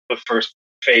the first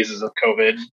phases of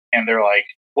COVID and they're like,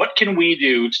 what can we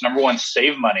do to, number one,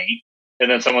 save money? And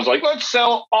then someone's like, let's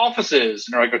sell offices.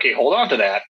 And they're like, okay, hold on to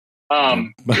that.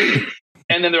 And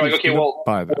then they're like, okay, well,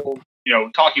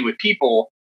 talking with people,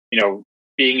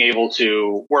 being able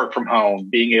to work from home,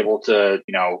 being able to,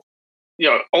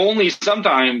 only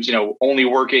sometimes, only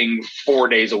working 4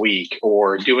 days a week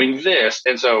or doing this.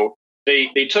 And so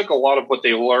they took a lot of what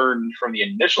they learned from the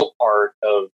initial part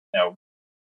of,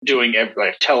 doing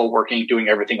like teleworking, doing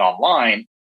everything online.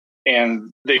 And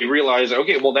they realize,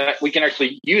 okay, well, that we can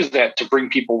actually use that to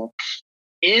bring people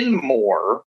in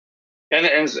more. And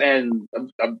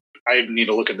I need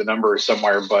to look at the numbers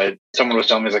somewhere, but someone was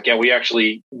telling me, like, yeah, we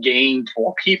actually gained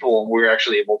more people, and we were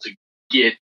actually able to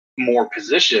get more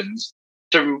positions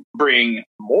to bring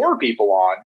more people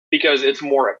on, because it's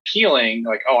more appealing.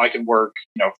 Like, oh, I can work,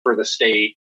 for the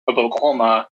state of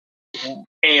Oklahoma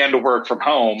and work from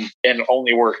home and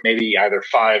only work maybe either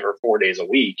 5 or 4 days a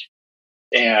week.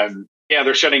 And yeah,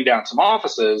 they're shutting down some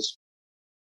offices,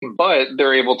 but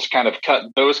they're able to kind of cut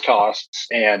those costs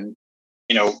and,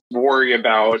 worry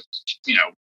about,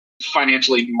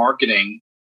 financially marketing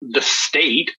the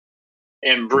state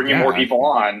and bringing more people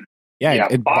on.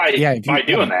 By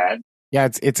doing that. Yeah,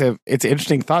 it's an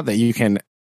interesting thought that you can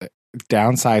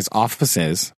downsize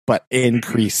offices but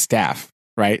increase staff,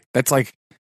 right? That's like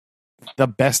the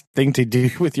best thing to do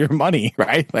with your money,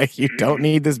 right? Like, you don't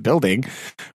need this building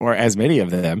or as many of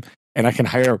them, and I can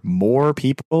hire more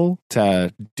people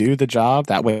to do the job.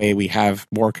 That way we have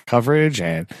more coverage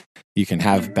and you can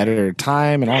have better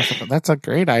time and all that stuff. That's a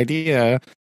great idea.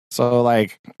 So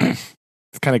like, it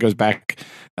kind of goes back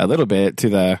a little bit to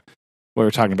what we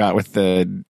were talking about with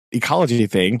the ecology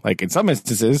thing. Like, in some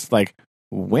instances, like,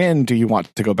 when do you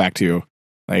want to go back to?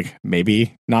 Like,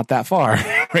 maybe not that far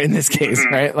in this case,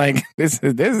 right? Like, this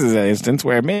is an instance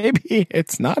where maybe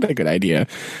it's not a good idea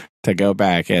to go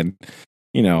back and,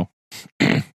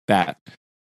 that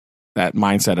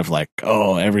mindset of like,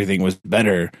 oh, everything was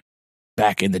better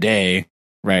back in the day,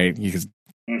 right? Because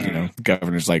you know, the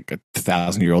governor's like a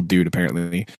 1,000-year-old dude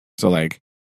apparently. So like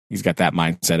he's got that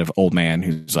mindset of old man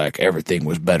who's like everything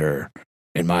was better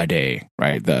in my day,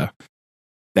 right?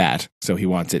 So he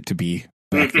wants it to be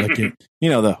like it, you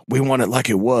know, we want it like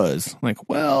it was. Like,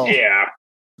 well, Yeah.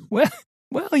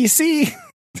 well, you see,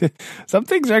 some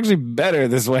things are actually better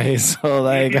this way. So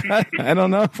like, I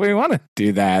don't know if we want to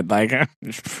do that. Like,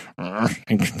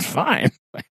 it's fine.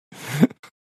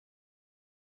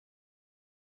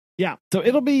 Yeah, so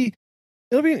it'll be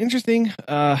an interesting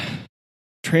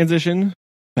transition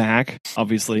back,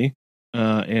 obviously,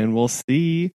 and we'll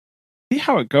see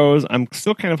how it goes. I'm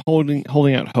still kind of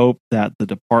holding out hope that the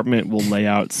department will lay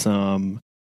out try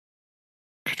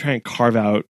and carve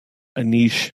out a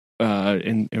niche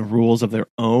in rules of their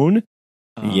own.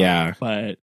 Yeah,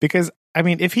 but because I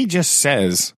mean, if he just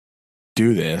says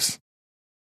do this,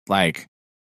 like,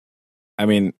 I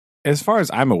mean, as far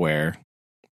as I'm aware,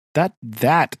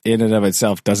 that in and of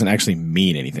itself doesn't actually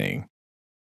mean anything,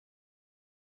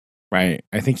 right?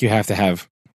 I think you have to have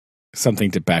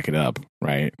something to back it up,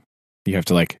 right? You have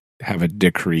to like have a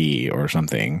decree or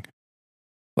something.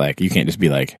 Like you can't just be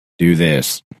like, do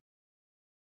this,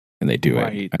 and they do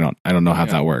it. I don't know how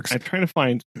that works. I'm trying to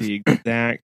find the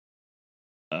exact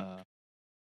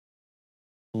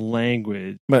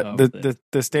language. But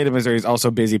the state of Missouri is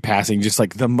also busy passing just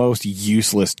like the most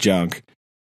useless junk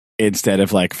instead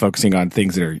of like focusing on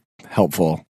things that are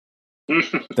helpful.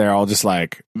 They're all just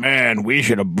like, man, we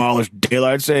should abolish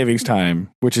daylight savings time,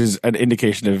 which is an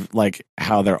indication of like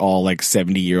how they're all like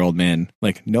 70-year-old men.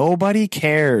 Like nobody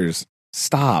cares.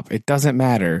 Stop. It doesn't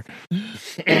matter.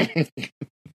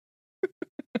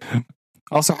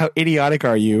 Also, how idiotic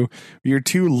are you? Your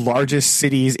two largest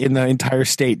cities in the entire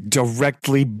state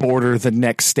directly border the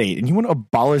next state, and you want to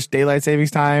abolish daylight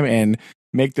savings time and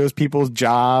make those people's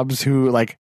jobs who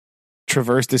like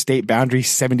traverse the state boundary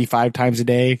 75 times a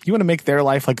day. You want to make their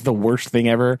life like the worst thing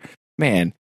ever?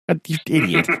 Man, you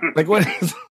idiot. Like what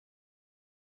is...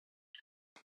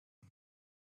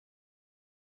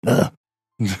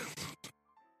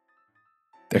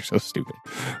 They're so stupid.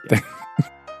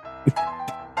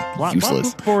 Lot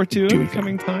useless. to look forward to in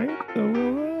coming time. So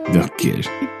we'll keep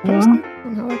posted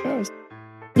on how that goes.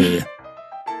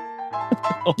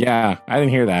 Yeah, I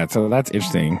didn't hear that, so that's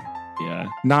interesting. Yeah,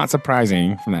 not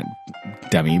surprising from that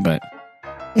dummy, but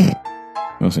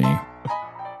we'll see.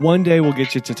 One day we'll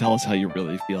get you to tell us how you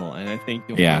really feel, and I think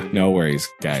you'll. Yeah, no worries,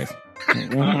 guys.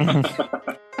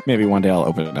 Maybe one day I'll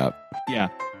open it up. Yeah,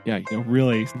 you know,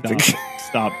 really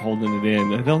stop holding it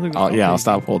in. I don't think. I'll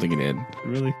stop holding it in.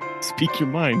 Really speak your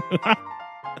mind.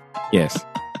 Yes.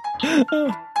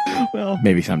 Well,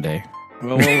 maybe someday.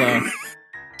 Well, we'll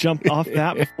jump off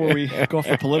that before we go off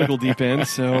the political deep end.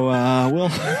 So we'll.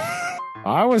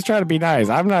 I always try to be nice.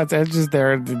 I'm not. It's just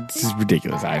there. It's just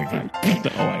ridiculous. I know.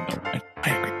 I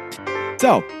agree.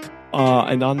 So,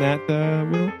 and on that,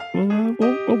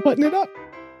 we'll button it up.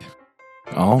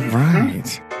 All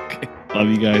right. Okay. Love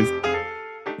you guys.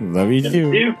 Love you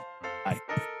too. You. Bye.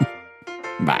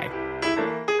 Bye.